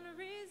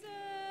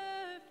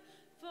unreserved,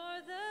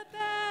 for the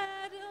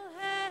battle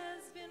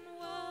has been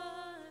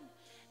won,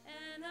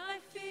 and I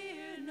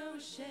fear no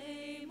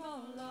shame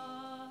or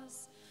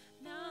loss.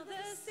 Now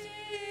the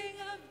sting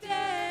of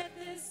death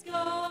is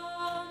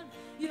gone.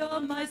 You're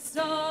my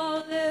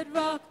solid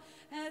rock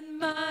and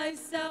my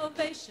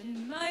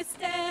salvation, my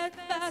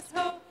steadfast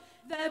hope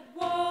that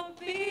won't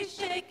be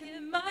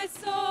shaken. My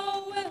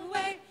soul will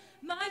wait,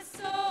 my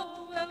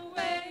soul will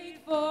wait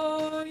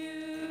for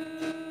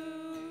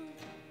you.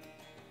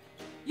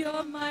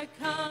 You're my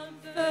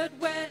comfort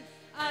when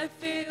I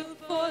feel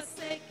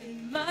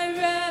forsaken, my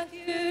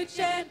refuge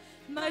and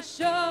my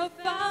sure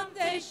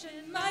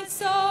foundation. My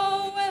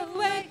soul will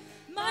wait,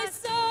 my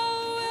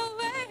soul will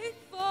wait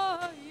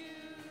for you.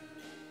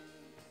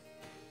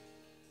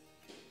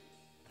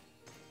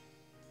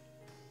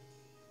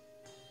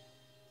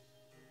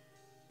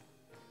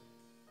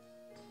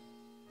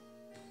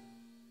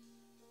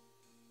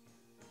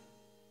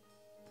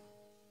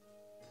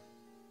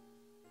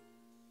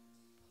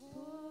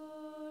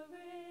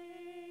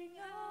 Pouring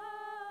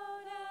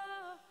out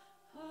our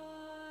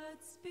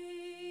hearts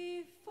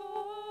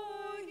before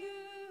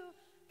you,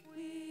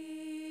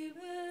 we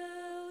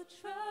will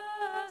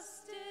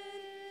trust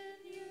in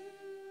you.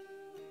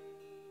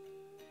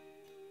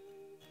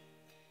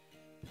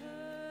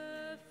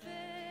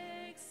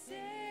 Perfect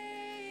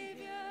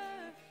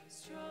Savior,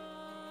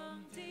 strong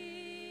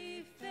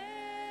defender,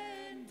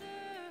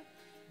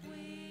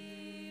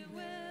 we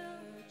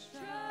will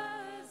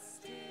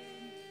trust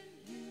in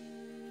you.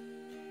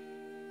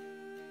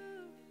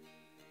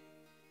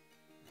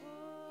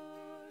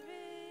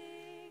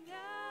 Pouring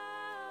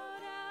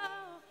out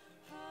our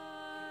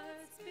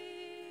hearts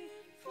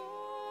before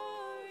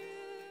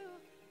you,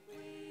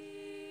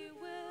 we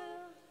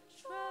will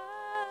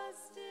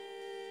trust in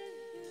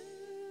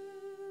you.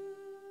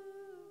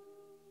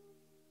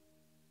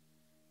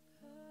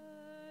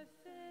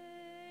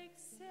 Perfect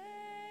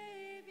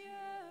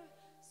Savior,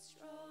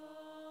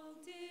 strong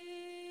defender,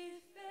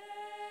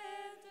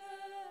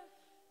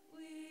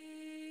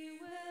 we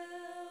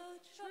will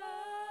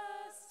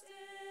trust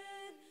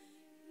in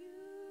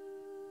you.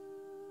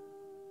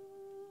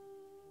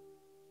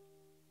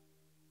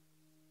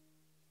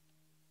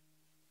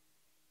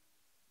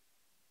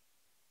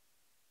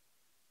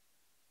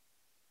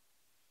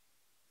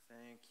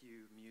 Thank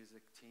you,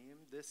 music team.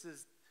 This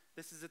is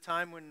a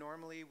time when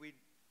normally we'd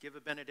give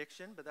a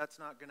benediction, but that's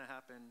not going to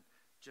happen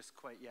just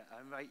quite yet.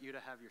 I invite you to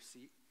have your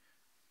seat.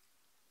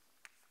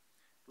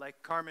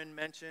 Like Carmen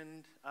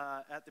mentioned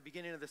at the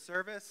beginning of the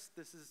service,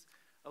 this is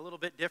a little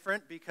bit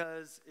different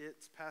because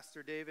it's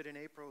Pastor David and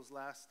April's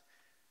last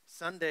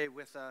Sunday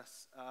with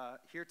us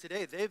here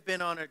today. They've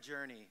been on a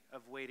journey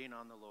of waiting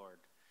on the Lord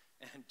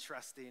and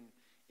trusting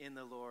in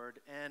the Lord,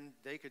 and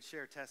they could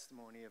share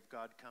testimony of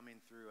God coming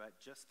through at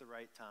just the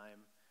right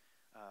time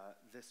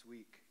this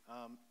week.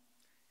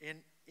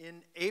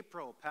 In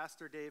April,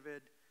 Pastor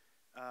David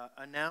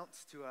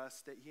announced to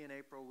us that he and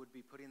April would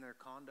be putting their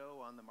condo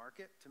on the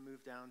market to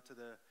move down to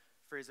the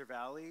Fraser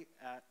Valley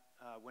at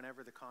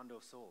whenever the condo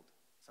sold,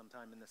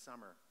 sometime in the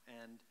summer,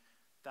 and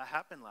that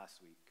happened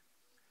last week.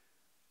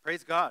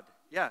 Praise God.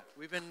 Yeah,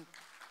 we've been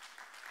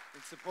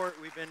in support.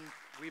 We've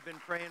been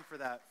praying for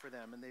that for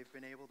them, and they've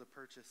been able to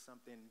purchase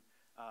something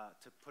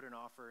to put an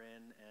offer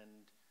in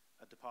and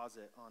a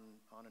deposit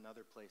on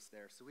another place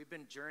there. So we've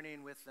been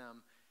journeying with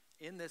them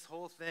in this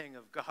whole thing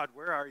of, God,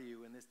 where are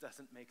you? And this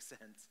doesn't make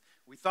sense.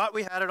 We thought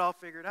we had it all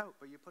figured out,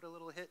 but you put a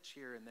little hitch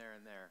here and there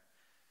and there.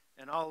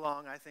 And all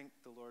along, I think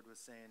the Lord was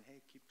saying,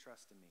 hey, keep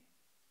trusting me.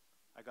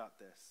 I got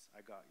this.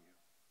 I got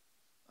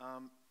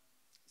you.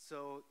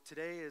 So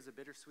today is a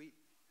bittersweet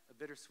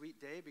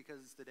day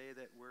because it's the day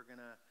that we're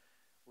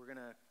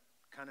gonna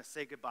kind of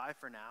say goodbye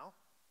for now,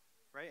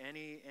 right?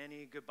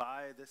 Any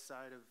goodbye this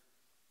side of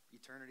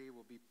eternity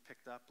will be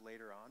picked up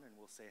later on, and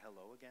we'll say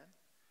hello again.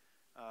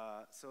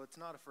 So it's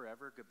not a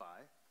forever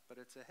goodbye, but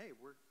it's a hey,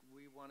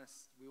 we want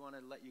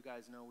to let you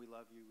guys know we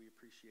love you, we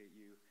appreciate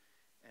you,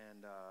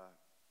 and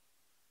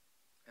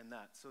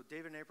that. So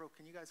David and April,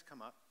 can you guys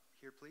come up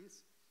here,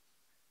 please?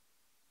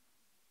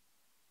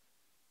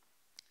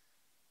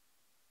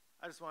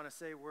 I just want to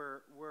say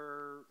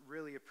we're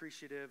really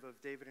appreciative of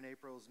David and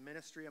April's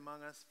ministry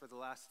among us for the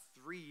last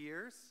 3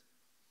 years.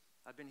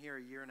 I've been here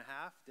a year and a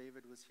half.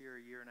 David was here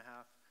a year and a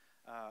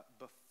half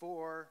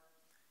before.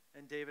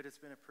 And David, it's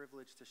been a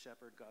privilege to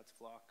shepherd God's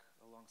flock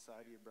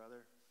alongside you,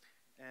 brother.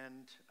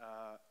 And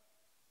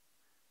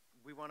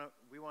we want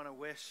to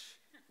wish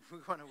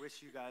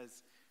you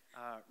guys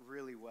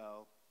really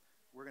well.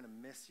 We're going to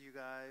miss you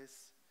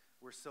guys.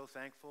 We're so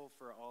thankful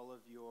for all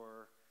of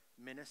your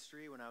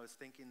ministry. When I was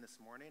thinking this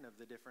morning of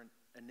the different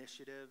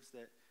initiatives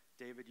that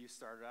David, you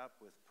started up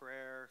with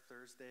prayer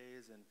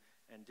Thursdays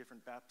and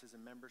different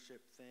baptism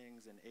membership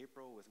things, and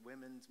April with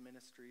women's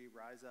ministry,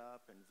 Rise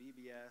Up, and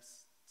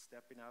VBS,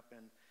 stepping up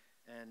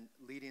and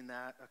leading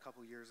that a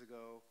couple years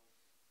ago,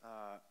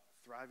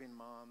 Thriving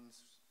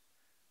Moms.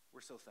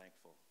 We're so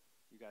thankful.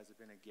 You guys have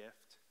been a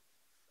gift,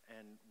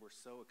 and we're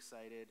so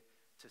excited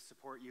to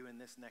support you in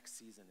this next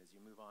season as you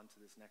move on to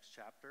this next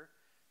chapter.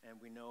 And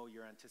we know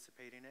you're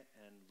anticipating it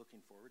and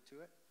looking forward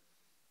to it.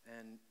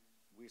 And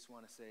we just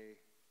want to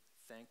say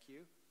thank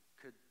you.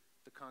 Could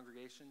the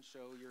congregation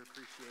show your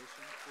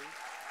appreciation, please?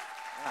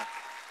 Yeah.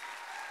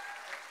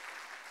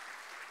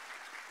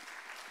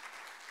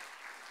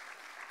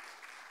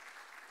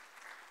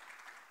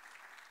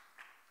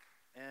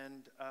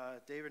 And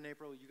David and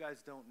April, you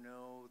guys don't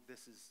know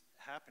this is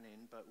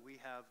happening, but we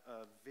have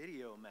a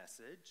video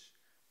message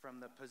from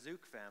the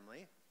Habakkuk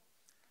family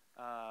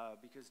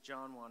because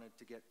John wanted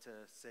to get to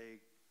say,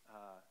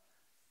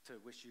 to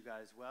wish you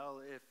guys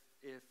well.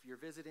 If you're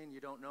visiting, you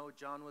don't know,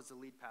 John was the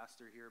lead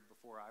pastor here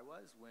before I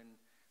was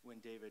when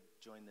David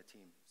joined the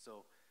team.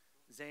 So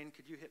Zane,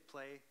 could you hit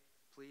play,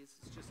 please?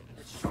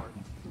 It's short.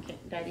 Okay,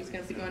 Daddy's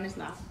going to be going his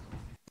last.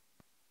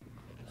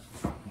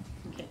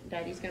 Okay,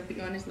 Daddy's going to be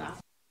going his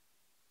last.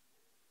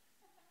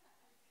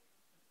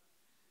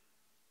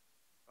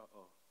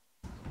 Uh-oh.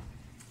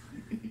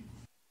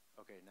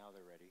 Okay, now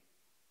they're ready.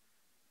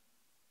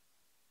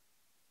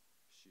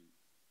 Shoot.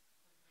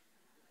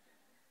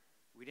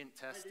 We didn't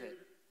test it.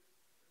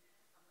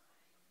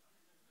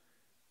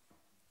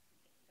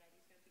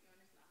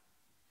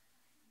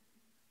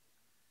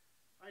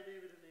 Hi,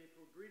 David and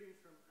April. Greetings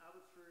from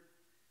Abbotsford.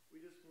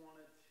 We just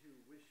wanted to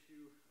wish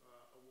you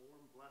a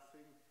warm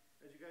blessing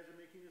as you guys are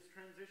making this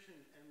transition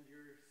and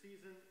your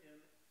season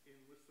in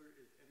Whistler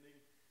is ending.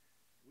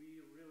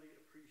 We really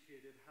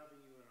appreciated having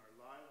you in our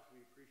lives.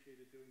 We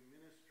appreciated doing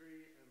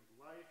ministry and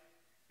life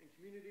and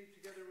community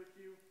together with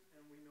you.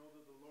 And we know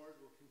that the Lord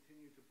will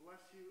continue to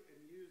bless you and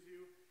use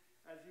you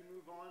as you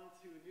move on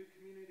to a new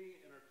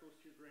community and are close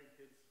to your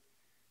grandkids.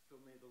 So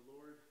may the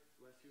Lord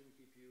bless you and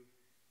keep you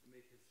and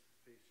make his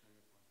face shine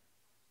upon you.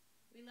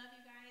 We love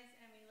you guys,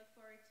 and we look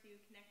forward to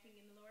connecting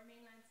in the Lower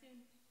Mainland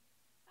soon.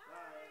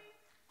 Bye.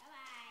 Bye.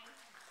 Bye-bye.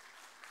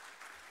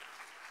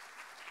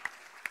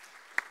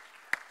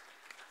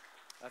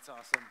 That's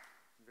awesome.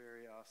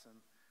 Very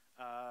awesome.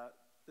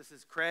 This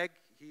is Craig.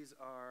 He's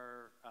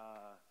our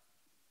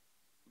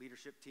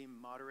leadership team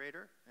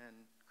moderator,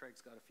 and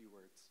Craig's got a few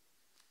words.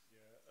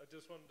 Yeah, I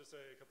just wanted to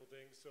say a couple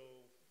things. So,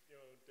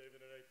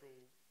 David and April,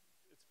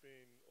 it's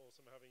been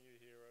awesome having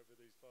you here over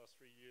these past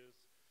 3 years.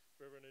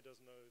 For everyone who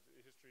doesn't know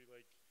the history,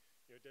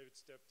 David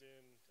stepped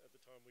in at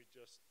the time we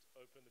just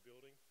opened the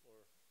building,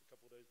 or a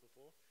couple of days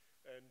before.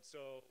 And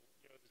so,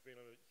 there's been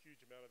a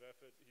huge amount of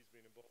effort. He's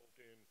been involved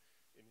in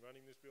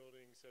running this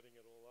building, setting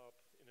it all up,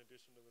 in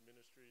addition to the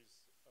ministries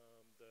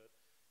that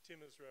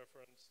Tim has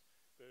referenced.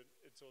 But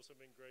it's also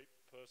been great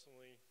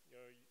personally.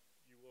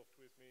 You walked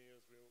with me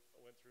as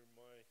I went through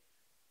my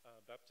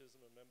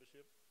baptism and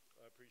membership.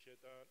 I appreciate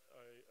that.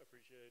 I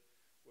appreciate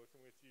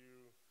working with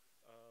you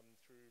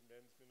through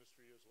men's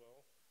ministry as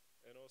well.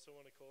 And also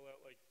want to call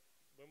out,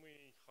 when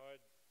we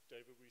hired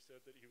David, we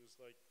said that he was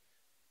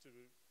to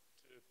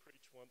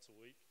preach once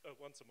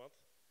a month.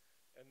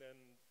 And then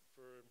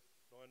for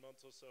 9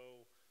 months or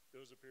so,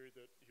 there was a period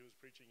that he was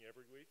preaching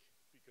every week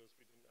because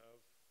we didn't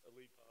have a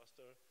lead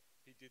pastor.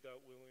 He did that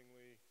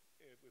willingly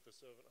with a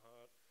servant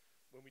heart.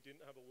 When we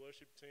didn't have a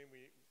worship team,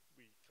 we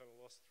kind of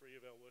lost 3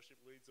 of our worship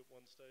leads at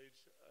one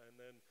stage. And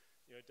then,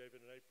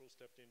 David and April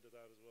stepped into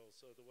that as well.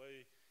 So the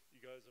way you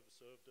guys have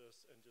served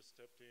us and just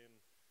stepped in,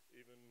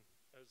 even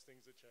as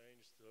things have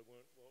changed, they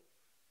weren't what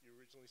you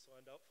originally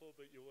signed up for,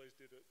 but you always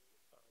did it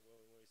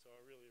willingly. So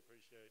I really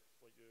appreciate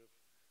what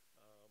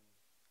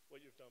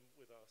you've done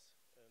with us.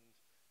 And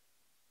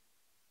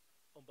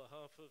on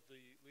behalf of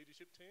the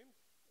leadership team,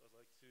 I'd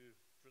like to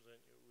present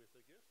you with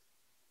a gift.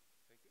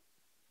 Thank you.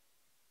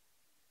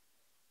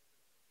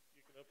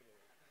 You can open it.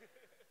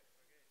 Okay.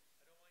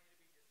 I don't want you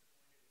to be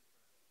disappointed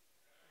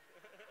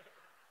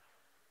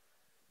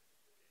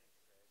in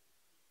front of me.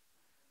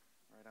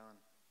 Right on.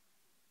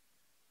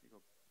 You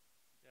go.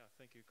 Yeah,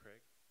 thank you,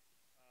 Craig.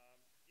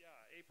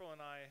 April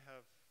and I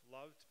have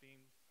loved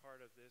being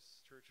part of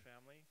this church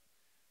family.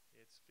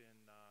 It's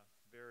been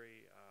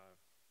very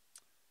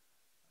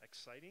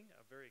exciting,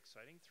 a very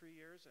exciting 3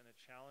 years and a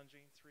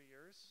challenging 3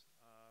 years.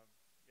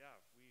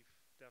 We've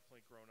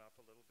definitely grown up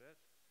a little bit.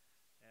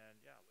 And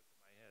look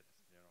at my head,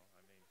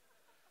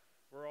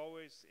 we're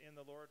always in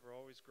the Lord, we're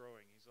always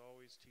growing. He's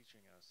always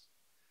teaching us.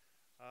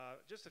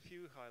 Just a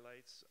few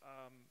highlights.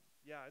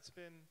 It's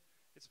been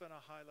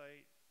a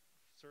highlight,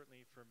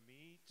 certainly for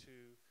me,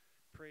 to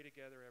pray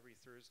together every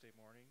Thursday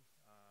morning.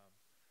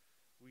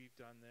 We've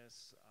done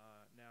this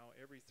now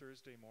every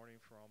Thursday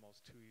morning for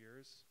almost 2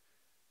 years,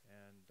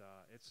 and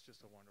it's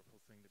just a wonderful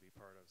thing to be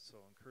part of.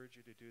 So I encourage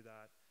you to do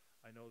that.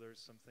 I know there's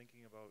some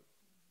thinking about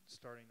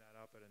starting that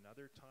up at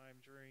another time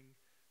during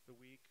the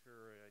week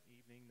or an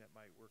evening that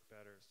might work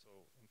better, so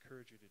I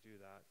encourage you to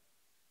do that.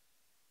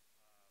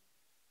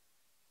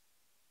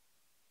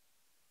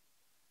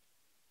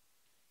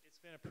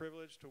 It's been a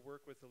privilege to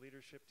work with the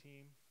leadership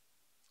team.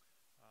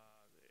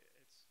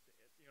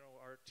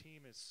 Our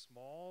team is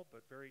small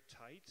but very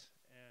tight,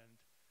 and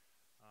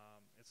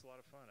it's a lot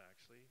of fun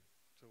actually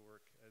to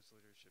work as a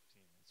leadership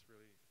team. It's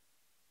really,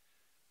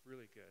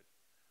 really good.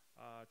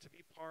 To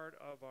be part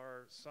of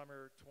our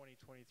summer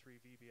 2023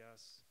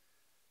 VBS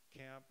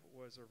Camp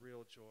was a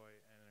real joy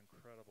and an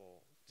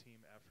incredible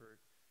team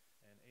effort,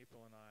 and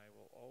April and I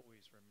will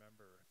always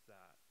remember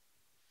that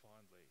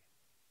fondly.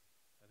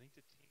 I think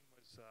the team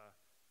was,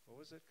 what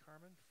was it,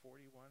 Carmen?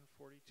 41,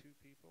 42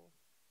 people?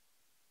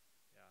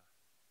 Yeah,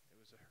 it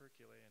was a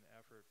Herculean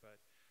effort, but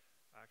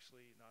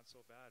actually not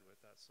so bad with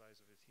that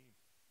size of a team,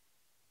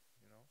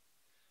 you know.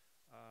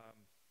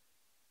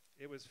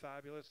 It was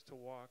fabulous to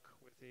walk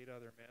with 8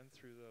 other men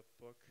through the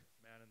book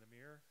Man in the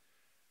Mirror,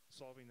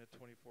 solving the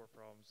 24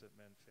 problems that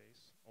men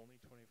face. Only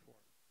 24.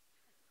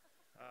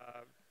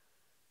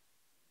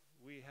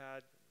 We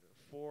had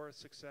 4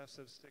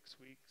 successive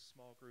 6-week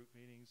small group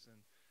meetings, and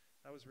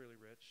that was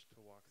really rich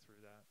to walk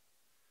through that.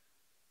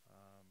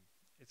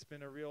 It's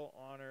been a real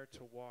honor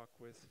to walk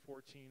with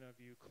 14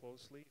 of you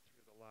closely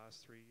through the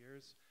last 3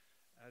 years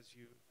as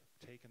you've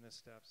taken the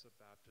steps of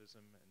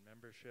baptism and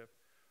membership,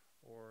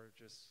 or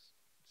just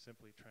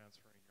simply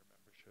transferring your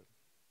membership.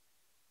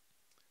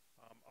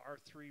 Our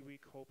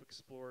 3-week Hope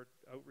Explored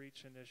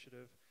outreach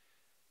initiative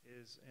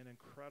is an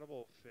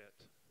incredible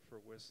fit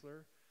for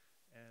Whistler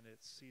and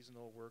its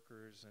seasonal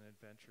workers and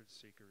adventure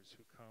seekers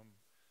who come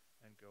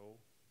and go.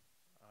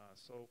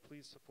 So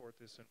please support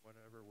this in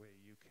whatever way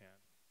you can.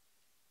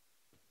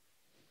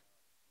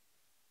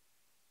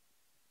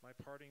 My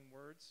parting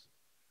words,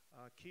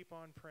 keep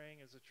on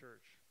praying as a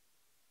church.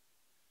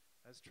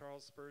 As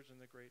Charles Spurgeon,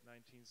 the great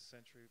 19th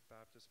century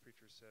Baptist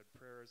preacher, said,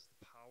 prayer is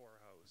the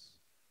powerhouse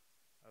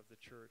of the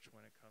church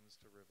when it comes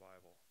to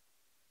revival.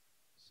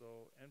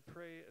 So, and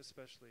pray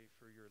especially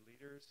for your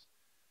leaders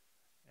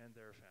and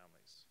their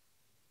families.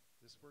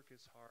 This work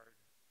is hard.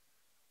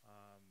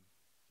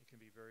 It can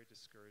be very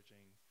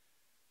discouraging.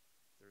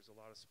 There's a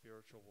lot of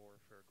spiritual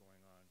warfare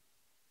going on.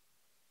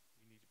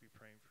 You need to be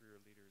praying for your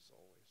leaders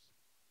always.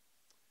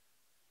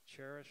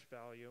 Cherish,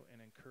 value, and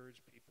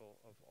encourage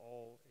people of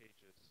all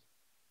ages.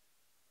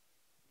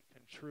 We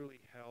can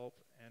truly help,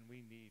 and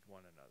we need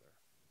one another.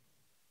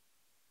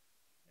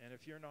 And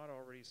if you're not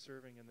already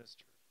serving in this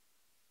church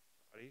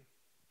body,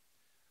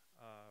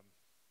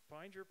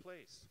 find your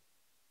place.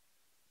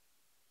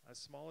 As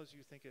small as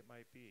you think it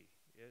might be,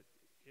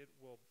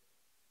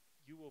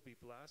 you will be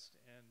blessed,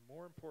 and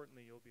more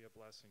importantly, you'll be a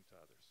blessing to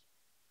others.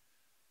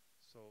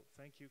 So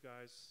thank you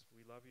guys.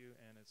 We love you,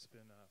 and it's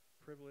been a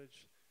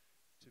privilege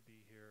to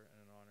be here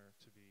and an honor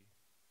to be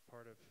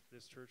part of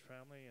this church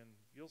family, and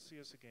you'll see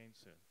us again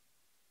soon.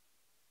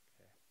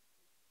 Okay.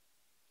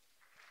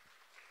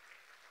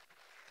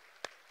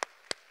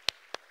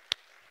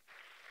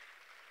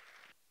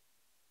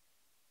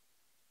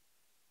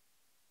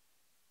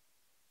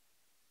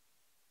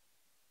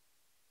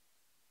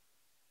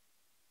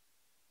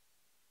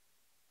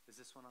 Is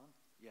this one on?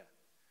 Yeah.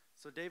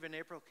 So Dave and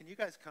April, can you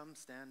guys come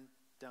stand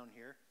down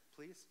here,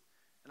 please?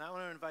 And I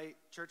want to invite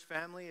church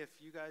family, if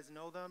you guys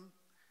know them,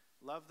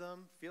 love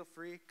them, feel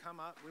free, come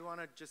up. We want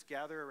to just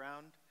gather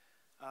around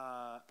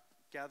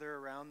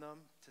them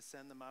to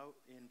send them out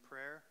in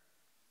prayer.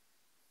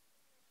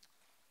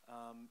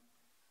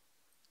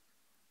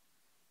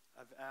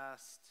 I've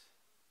asked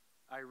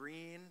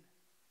Irene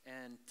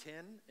and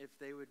Tin if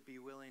they would be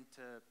willing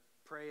to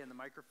pray in the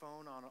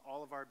microphone on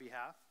all of our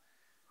behalf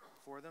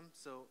for them.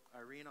 So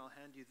Irene, I'll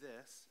hand you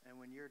this, and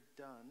when you're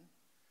done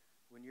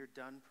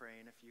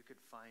praying, if you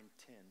could find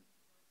Tin.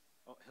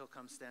 Oh, he'll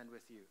come stand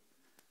with you.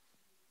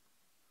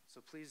 So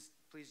please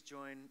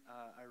join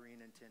Irene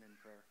and Tin in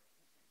prayer.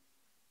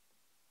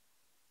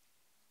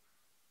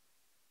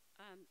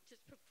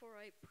 Just before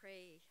I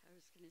pray, I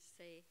was going to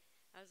say,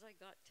 as I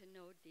got to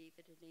know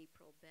David and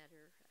April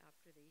better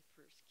after they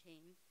first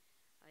came,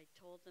 I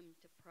told them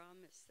to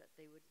promise that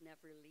they would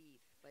never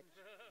leave, but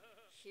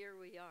here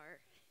we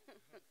are.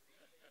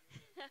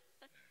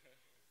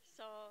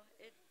 So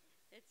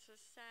it's a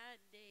sad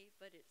day,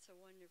 but it's a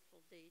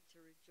wonderful day to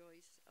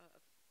rejoice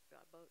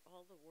about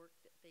all the work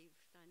that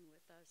they've done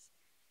with us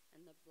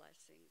and the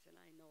blessings, and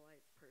I know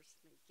I've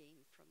personally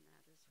gained from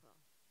that as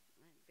well.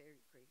 And I'm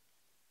very grateful.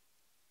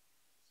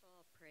 So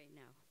I'll pray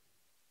now.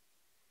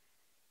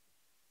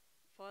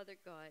 Father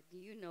God,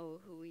 you know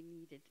who we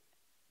needed.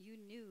 You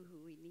knew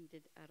who we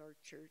needed at our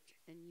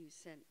church, and you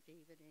sent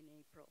David and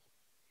April.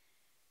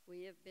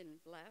 We have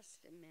been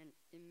blessed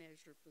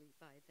immeasurably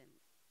by them.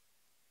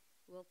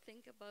 We'll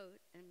think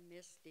about and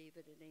miss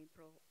David and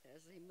April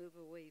as they move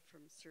away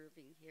from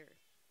serving here.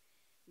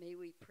 May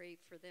we pray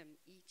for them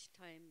each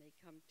time they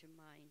come to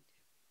mind.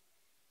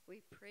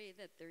 We pray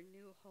that their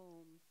new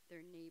home,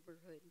 their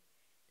neighborhood,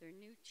 their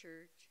new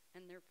church,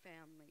 and their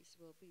families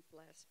will be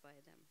blessed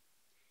by them,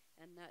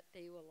 and that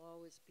they will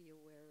always be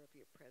aware of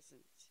your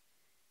presence.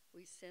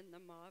 We send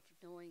them off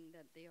knowing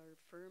that they are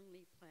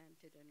firmly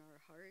planted in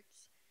our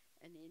hearts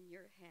and in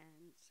your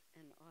hands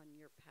and on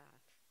your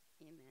path.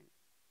 Amen.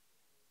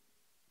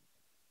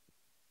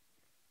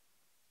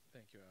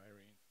 Thank you,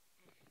 Irene.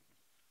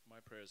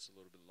 My prayer is a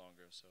little bit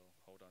longer, so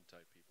hold on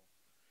tight, people.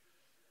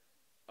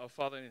 Our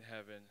Father in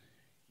heaven,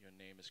 your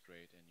name is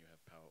great and you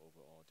have power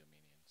over all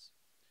dominions.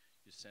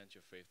 You sent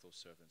your faithful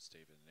servants,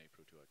 David and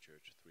April, to our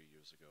church 3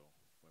 years ago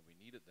when we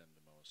needed them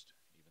the most,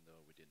 even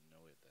though we didn't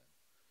know it then.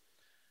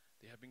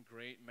 They have been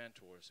great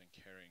mentors and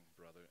caring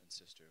brother and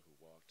sister who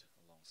walked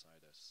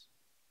alongside us.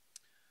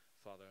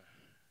 Father,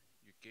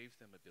 you gave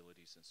them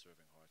abilities and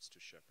serving hearts to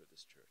shepherd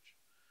this church,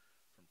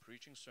 from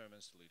preaching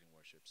sermons to leading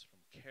worships,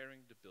 from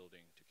caring the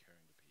building to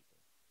caring the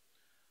people,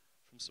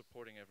 from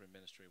supporting every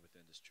ministry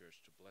within this church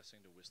to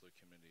blessing the Whistler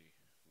community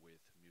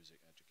with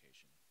music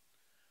education,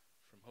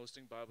 from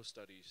hosting Bible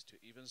studies to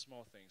even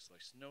small things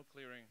like snow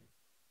clearing,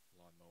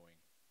 lawn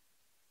mowing,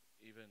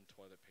 even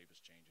toilet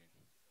papers changing.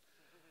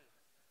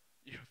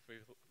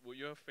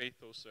 Your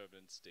faithful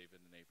servants, David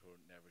and April,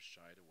 never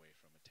shied away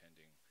from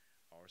attending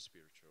our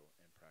spiritual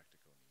and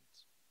practical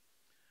needs.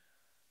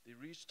 They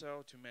reached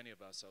out to many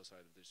of us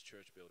outside of this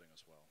church building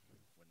as well,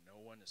 when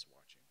no one is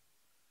watching.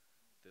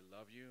 They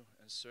love you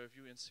and serve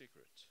you in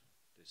secret.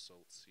 They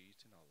sowed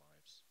seeds in our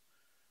lives,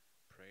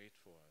 prayed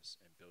for us,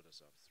 and built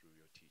us up through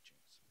your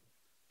teachings.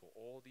 For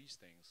all these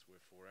things,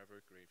 we're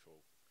forever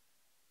grateful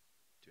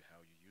to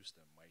how you used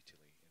them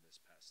mightily in this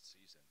past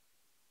season.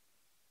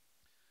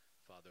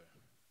 Father,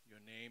 your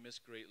name is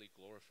greatly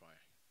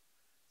glorified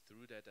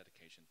through their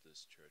dedication to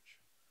this church.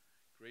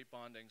 Great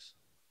bondings,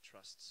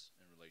 trusts,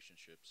 and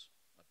relationships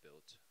are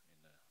built in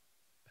the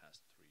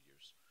past 3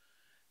 years.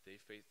 They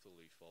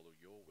faithfully follow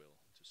your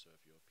will to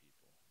serve your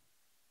people.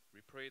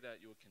 We pray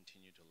that you will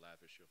continue to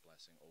lavish your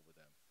blessing over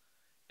them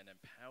and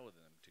empower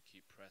them to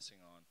keep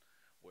pressing on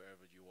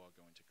wherever you are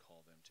going to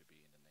call them to be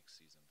in the next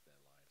season of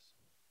their lives.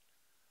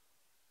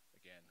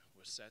 Again,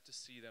 we're sad to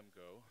see them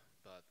go,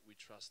 but we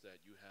trust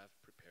that you have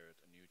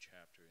prepared a new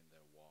chapter in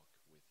their walk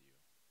with you.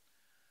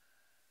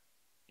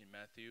 In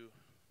Matthew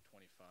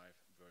 25,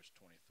 verse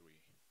 23,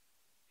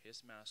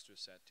 his master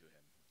said to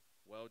him,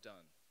 "Well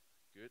done,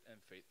 good and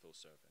faithful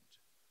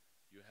servant.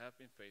 You have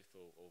been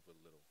faithful over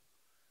little.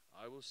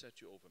 I will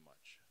set you over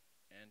much.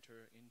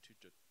 Enter into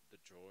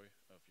the joy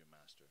of your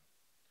master."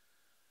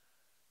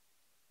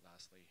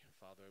 Lastly,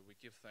 Father, we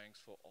give thanks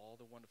for all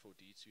the wonderful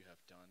deeds you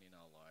have done in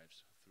our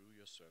lives through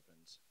your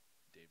servants,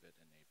 David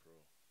and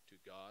April. To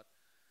God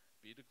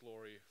be the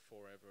glory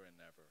forever and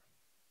ever.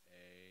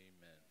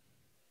 Amen.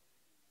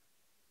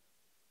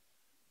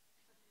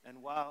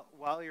 And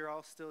while you're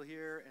all still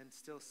here and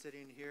still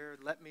sitting here,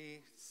 let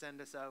me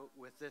send us out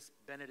with this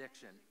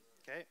benediction,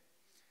 okay?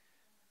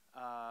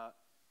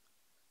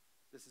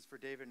 This is for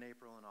David and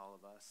April and all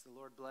of us. The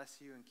Lord bless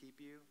you and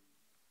keep you.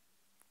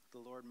 The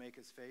Lord make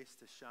his face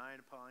to shine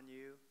upon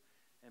you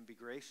and be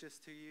gracious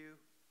to you.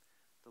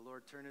 The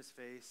Lord turn his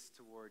face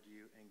toward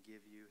you and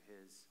give you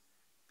his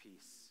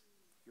peace.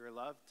 You're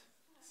loved.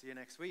 See you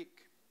next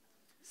week.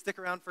 Stick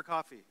around for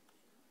coffee.